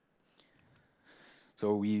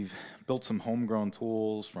 So we've built some homegrown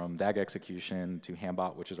tools from DAG execution to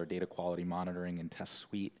Hambot, which is our data quality monitoring and test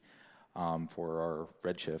suite for our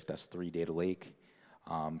Redshift S3 data lake.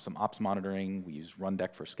 Some ops monitoring, we use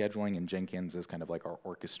Rundeck for scheduling, and Jenkins is kind of like our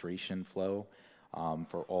orchestration flow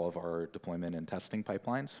for all of our deployment and testing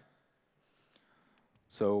pipelines.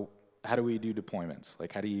 So how do we do deployments?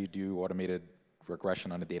 Like, how do you do automated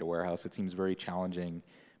regression on a data warehouse? It seems very challenging,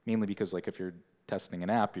 mainly because like if you're testing an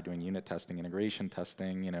app, you're doing unit testing, integration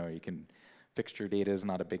testing, you can, fixture data is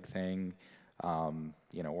not a big thing,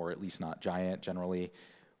 or at least not giant generally.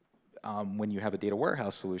 When you have a data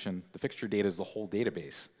warehouse solution, the fixture data is the whole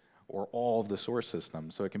database or all of the source system.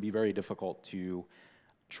 So it can be very difficult to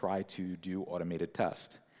try to do automated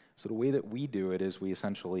test. So the way that we do it is we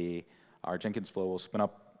essentially, our Jenkins flow will spin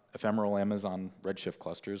up ephemeral Amazon Redshift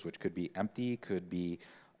clusters, which could be empty, could be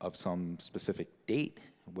of some specific date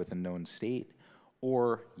with a known state,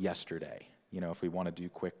 or yesterday, if we want to do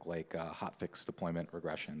quick like hotfix deployment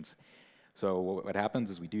regressions. So what happens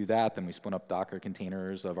is we do that, then we spin up Docker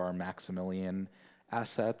containers of our Maximilian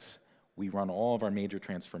assets. We run all of our major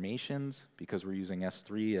transformations because we're using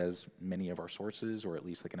S3 as many of our sources, or at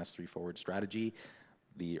least like an S3 forward strategy.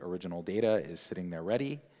 The original data is sitting there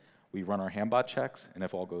ready. We run our Hambot checks, and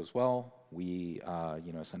if all goes well, we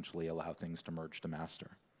essentially allow things to merge to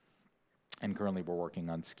master. And currently we're working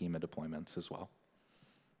on schema deployments as well.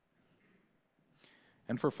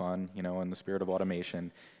 And for fun, in the spirit of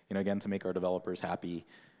automation, again, to make our developers happy,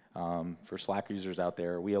 for Slack users out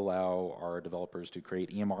there, we allow our developers to create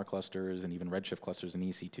EMR clusters and even Redshift clusters in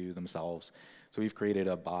EC2 themselves. So we've created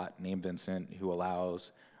a bot named Vincent who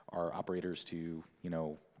allows our operators to,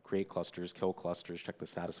 create clusters, kill clusters, check the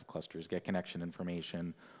status of clusters, get connection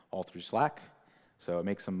information all through Slack. So it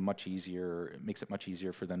makes it much easier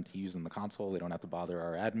for them to use in the console. They don't have to bother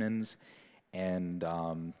our admins. And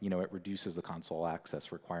it reduces the console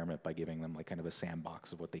access requirement by giving them like kind of a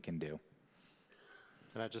sandbox of what they can do.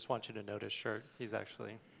 And I just want you to note his shirt. He's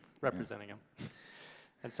actually representing him.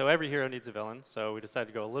 And so every hero needs a villain. So we decided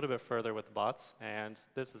to go a little bit further with the bots. And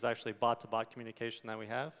this is actually bot-to-bot communication that we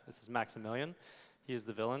have. This is Maximilian. He's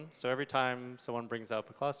the villain. So every time someone brings up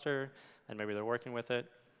a cluster, and maybe they're working with it,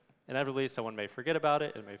 inevitably someone may forget about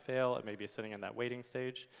it. It may fail. It may be sitting in that waiting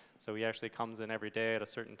stage. So he actually comes in every day at a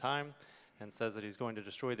certain time and says that he's going to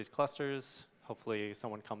destroy these clusters. Hopefully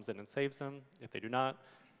someone comes in and saves them. If they do not,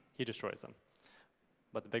 he destroys them.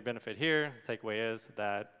 But the big benefit here, the takeaway is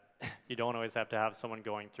that you don't always have to have someone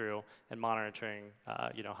going through and monitoring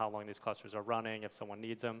how long these clusters are running. If someone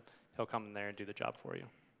needs them, he'll come in there and do the job for you.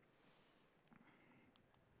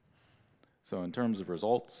 So in terms of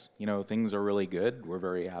results, things are really good. We're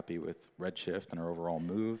very happy with Redshift and our overall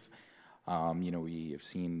move. We have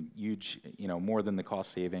seen huge, more than the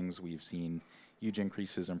cost savings, we've seen huge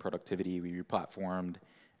increases in productivity. We replatformed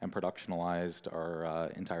and productionalized our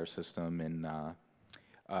entire system in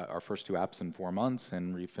our first 2 apps in 4 months,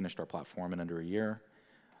 and we finished our platform in under a year.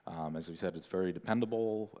 As we said, it's very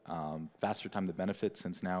dependable, faster time to benefit,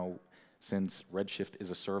 since Redshift is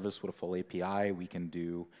a service with a full API, we can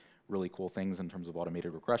do really cool things in terms of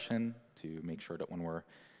automated regression to make sure that when we're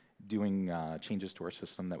doing changes to our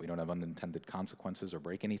system that we don't have unintended consequences or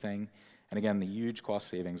break anything. And again, the huge cost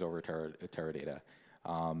savings over Teradata.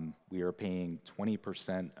 We are paying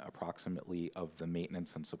 20% approximately of the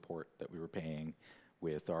maintenance and support that we were paying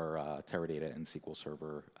with our Teradata and SQL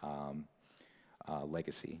Server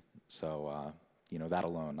legacy. So that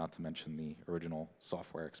alone, not to mention the original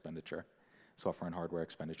software and hardware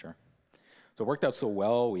expenditure. So it worked out so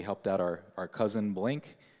well, we helped out our cousin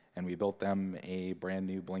Blink, and we built them a brand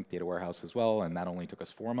new Blink data warehouse as well, and that only took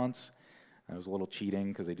us 4 months. And it was a little cheating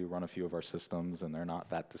because they do run a few of our systems and they're not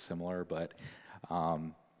that dissimilar, but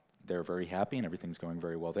they're very happy and everything's going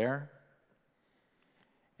very well there.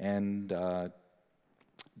 And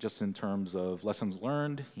just in terms of lessons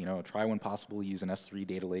learned, try when possible, use an S3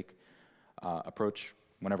 data lake approach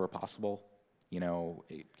whenever possible.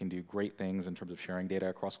 It can do great things in terms of sharing data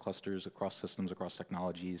across clusters, across systems, across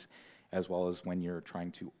technologies, as well as when you're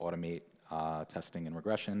trying to automate testing and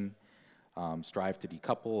regression. Strive to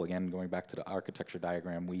decouple. Again, going back to the architecture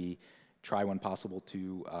diagram, we try when possible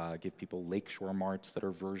to give people lakeshore marts that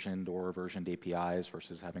are versioned or versioned APIs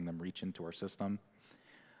versus having them reach into our system.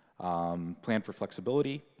 Plan for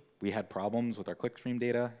flexibility. We had problems with our clickstream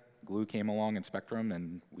data. Glue came along in Spectrum,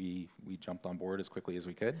 and we jumped on board as quickly as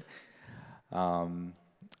we could. One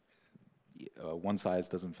size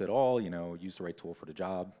doesn't fit all, use the right tool for the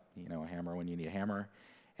job, a hammer when you need a hammer.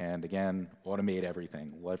 And again, automate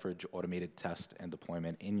everything. Leverage automated test and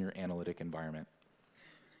deployment in your analytic environment.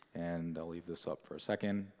 And I'll leave this up for a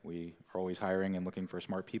second. We are always hiring and looking for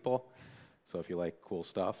smart people. So if you like cool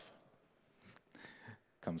stuff,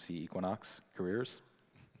 come see Equinox Careers.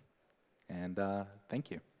 And thank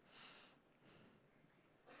you.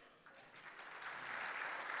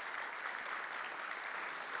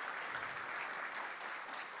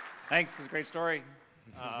 Thanks, it was a great story.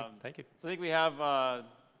 Thank you. So I think we have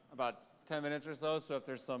about 10 minutes or so. So if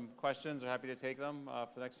there's some questions, we're happy to take them for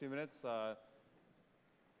the next few minutes.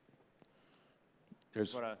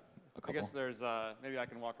 There's I a couple. guess there's, maybe I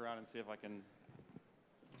can walk around and see if I can.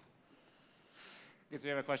 I guess if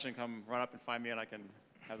you have a question, come run up and find me, and I can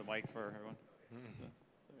have the mic for everyone.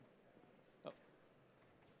 Oh.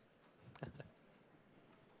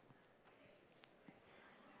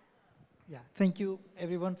 Yeah, thank you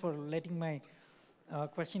everyone for letting my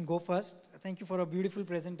question go first. Thank you for a beautiful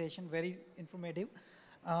presentation, very informative.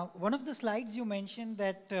 One of the slides you mentioned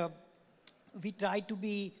that we try to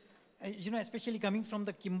be, especially coming from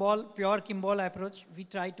the pure Kimball approach, we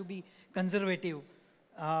try to be conservative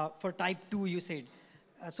for type 2, you said.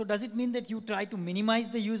 So does it mean that you try to minimize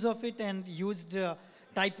the use of it and used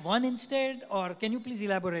type 1 instead, or can you please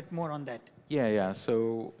elaborate more on that? Yeah.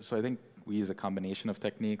 So I think we use a combination of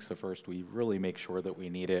techniques. So first, we really make sure that we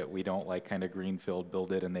need it. We don't like kind of greenfield,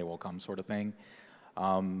 build it and they will come sort of thing.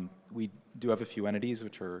 We do have a few entities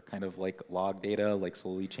which are kind of like log data, like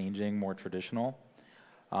slowly changing, more traditional.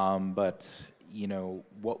 But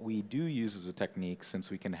what we do use as a technique,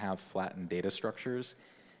 since we can have flattened data structures,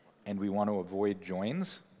 and we want to avoid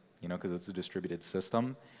joins, because it's a distributed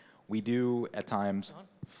system, we do at times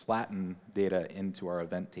flatten data into our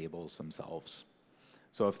event tables themselves.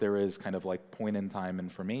 So if there is kind of like point-in-time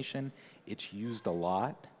information, it's used a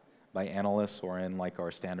lot by analysts or in like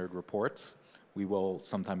our standard reports. We will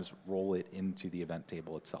sometimes roll it into the event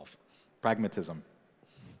table itself. Pragmatism.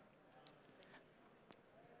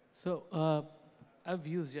 So I've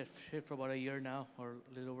used Redshift for about a year now, or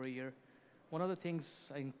a little over a year. One of the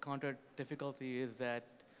things I encountered difficulty is that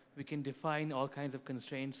we can define all kinds of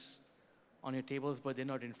constraints on your tables, but they're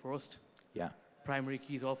not enforced. Yeah. Primary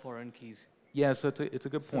keys or foreign keys. Yeah, so it's a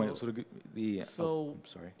good point. So- I'm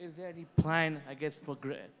sorry. Is there any plan, I guess,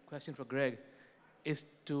 question for Greg, is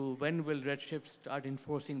to when will Redshift start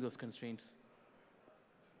enforcing those constraints?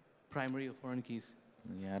 Primary or foreign keys?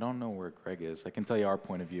 Yeah, I don't know where Greg is. I can tell you our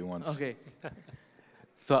point of view once. Okay,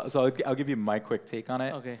 So I'll give you my quick take on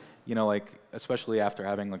it. okay. Especially after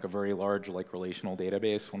having like a very large relational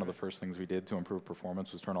database, one of the first things we did to improve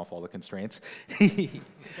performance was turn off all the constraints.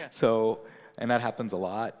 So, and that happens a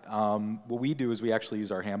lot. What we do is we actually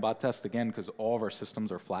use our handbot test again because all of our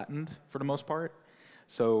systems are flattened for the most part.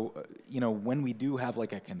 So, when we do have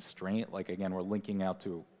like a constraint, like again, we're linking out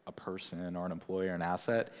to a person or an employee or an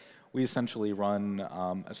asset, we essentially run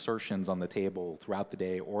assertions on the table throughout the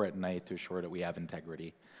day or at night to assure that we have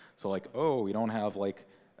integrity. So like, we don't have like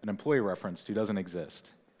an employee reference who doesn't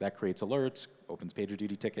exist. That creates alerts, opens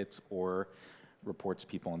PagerDuty tickets, or reports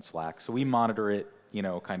people in Slack. So we monitor it,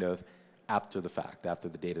 kind of after the fact, after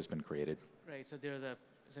the data's been created. Right, so there's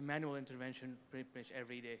a manual intervention pretty much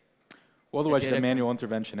every day. Well, otherwise you data have manual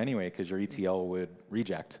intervention anyway because your ETL would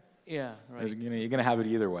reject. Yeah, right. You're going to have it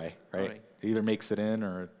either way, right? Right. It either makes it in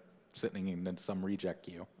or sitting in some reject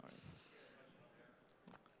queue.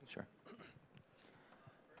 Sure.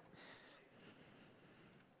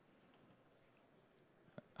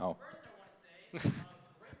 Oh.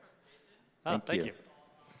 Thank you.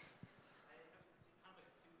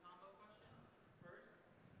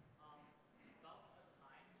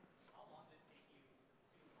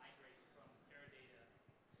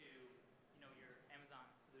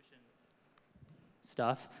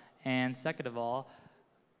 Stuff. And second of all,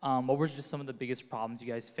 what were just some of the biggest problems you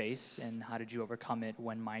guys faced, and how did you overcome it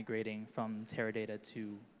when migrating from Teradata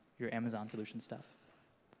to your Amazon solution stuff?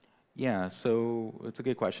 Yeah, so it's a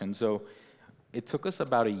good question. So it took us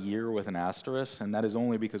about a year with an asterisk, and that is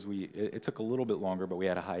only because it took a little bit longer, but we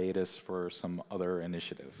had a hiatus for some other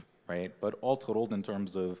initiative, right? But all totaled, in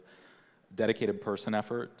terms of dedicated person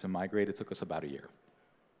effort to migrate, it took us about a year.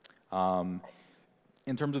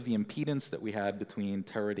 In terms of the impedance that we had between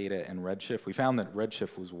Teradata and Redshift, we found that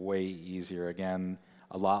Redshift was way easier. Again,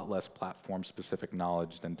 a lot less platform-specific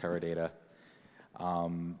knowledge than Teradata.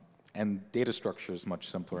 And data structure is much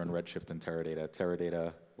simpler in Redshift than Teradata.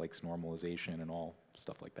 Teradata likes normalization and all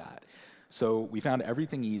stuff like that. So we found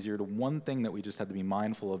everything easier. The one thing that we just had to be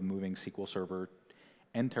mindful of moving SQL Server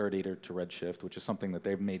and Teradata to Redshift, which is something that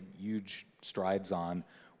they've made huge strides on,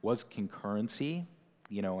 was concurrency.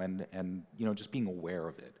 And just being aware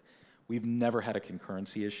of it. We've never had a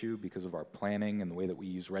concurrency issue because of our planning and the way that we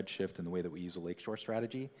use Redshift and the way that we use a Lakeshore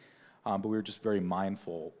strategy. But we were just very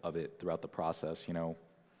mindful of it throughout the process.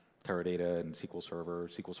 Teradata and SQL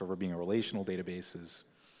Server being a relational database is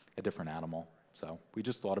a different animal. So we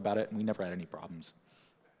just thought about it, and we never had any problems.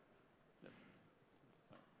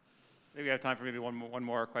 Maybe we have time for maybe one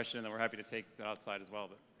more question, and then we're happy to take that outside as well.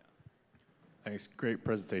 But Thanks. Great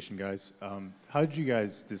presentation, guys. How did you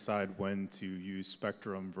guys decide when to use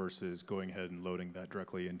Spectrum versus going ahead and loading that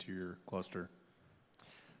directly into your cluster?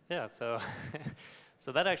 Yeah, so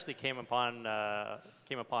so that actually came upon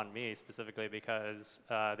me specifically because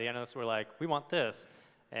the analysts were like, we want this,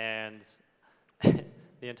 and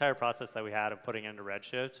the entire process that we had of putting it into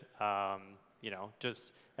Redshift, you know,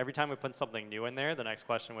 just every time we put something new in there, the next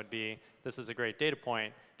question would be, this is a great data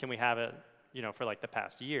point, can we have it, you know, for like the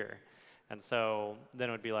past year? And so then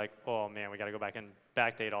it would be like, oh man, we got to go back and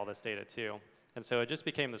backdate all this data too. And so it just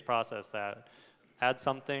became this process that add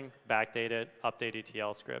something, backdate it, update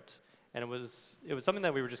ETL script. And it was something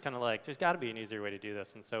that we were just kind of like, there's got to be an easier way to do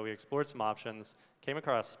this. And so we explored some options, came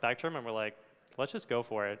across Spectrum, and we're like, let's just go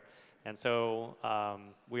for it. And so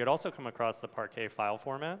we had also come across the Parquet file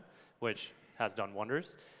format, which has done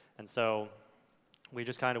wonders. And so we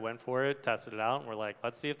just kind of went for it, tested it out, and we're like,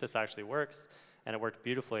 let's see if this actually works. And it worked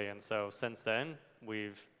beautifully. And so since then,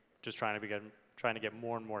 we've just trying to get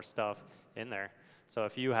more and more stuff in there. So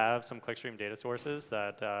if you have some clickstream data sources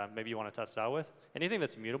that maybe you want to test it out with, anything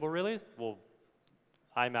that's mutable really, well,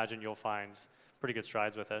 I imagine you'll find pretty good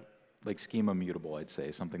strides with it. Like schema mutable, I'd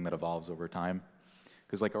say, something that evolves over time.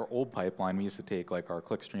 Because like our old pipeline, we used to take like our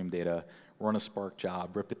clickstream data, run a Spark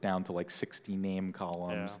job, rip it down to like 60 name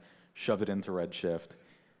columns, shove it into Redshift.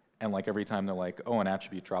 And like every time they're like, oh, an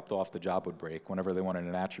attribute dropped off, the job would break. Whenever they wanted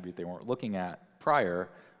an attribute they weren't looking at prior,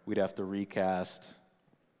 we'd have to recast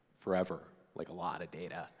forever, like a lot of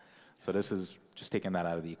data. So this is just taking that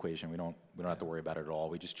out of the equation. We don't have to worry about it at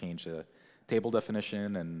all. We just change the table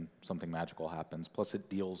definition and something magical happens. Plus it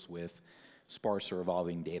deals with sparse or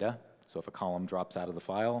evolving data. So if a column drops out of the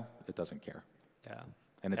file, it doesn't care. Yeah.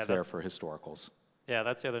 And it's there for historicals. Yeah,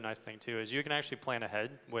 that's the other nice thing too, is you can actually plan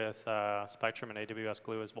ahead with Spectrum and AWS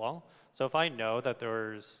Glue as well. So if I know that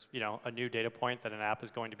there's, you know, a new data point that an app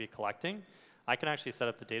is going to be collecting, I can actually set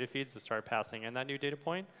up the data feeds to start passing in that new data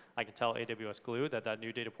point. I can tell AWS Glue that that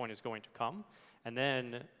new data point is going to come. And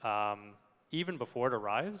then even before it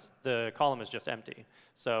arrives, the column is just empty.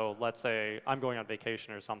 So let's say I'm going on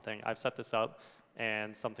vacation or something. I've set this up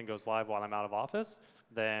and something goes live while I'm out of office,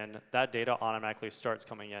 then that data automatically starts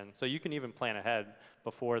coming in. So you can even plan ahead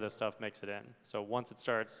before this stuff makes it in. So once it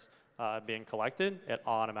starts being collected, it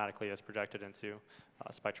automatically is projected into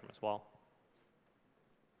Spectrum as well.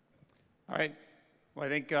 All right. Well, I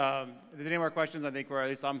think if there's any more questions, I think at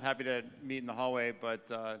least I'm happy to meet in the hallway.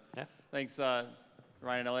 But thanks, Ryan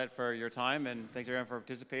and Elliot, for your time, and thanks everyone for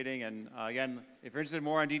participating. And again, if you're interested in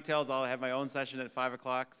more on details, I'll have my own session at 5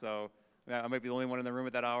 o'clock. So I might be the only one in the room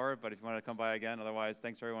at that hour, but if you want to come by again, otherwise,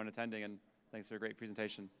 thanks for everyone attending, and thanks for a great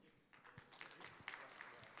presentation.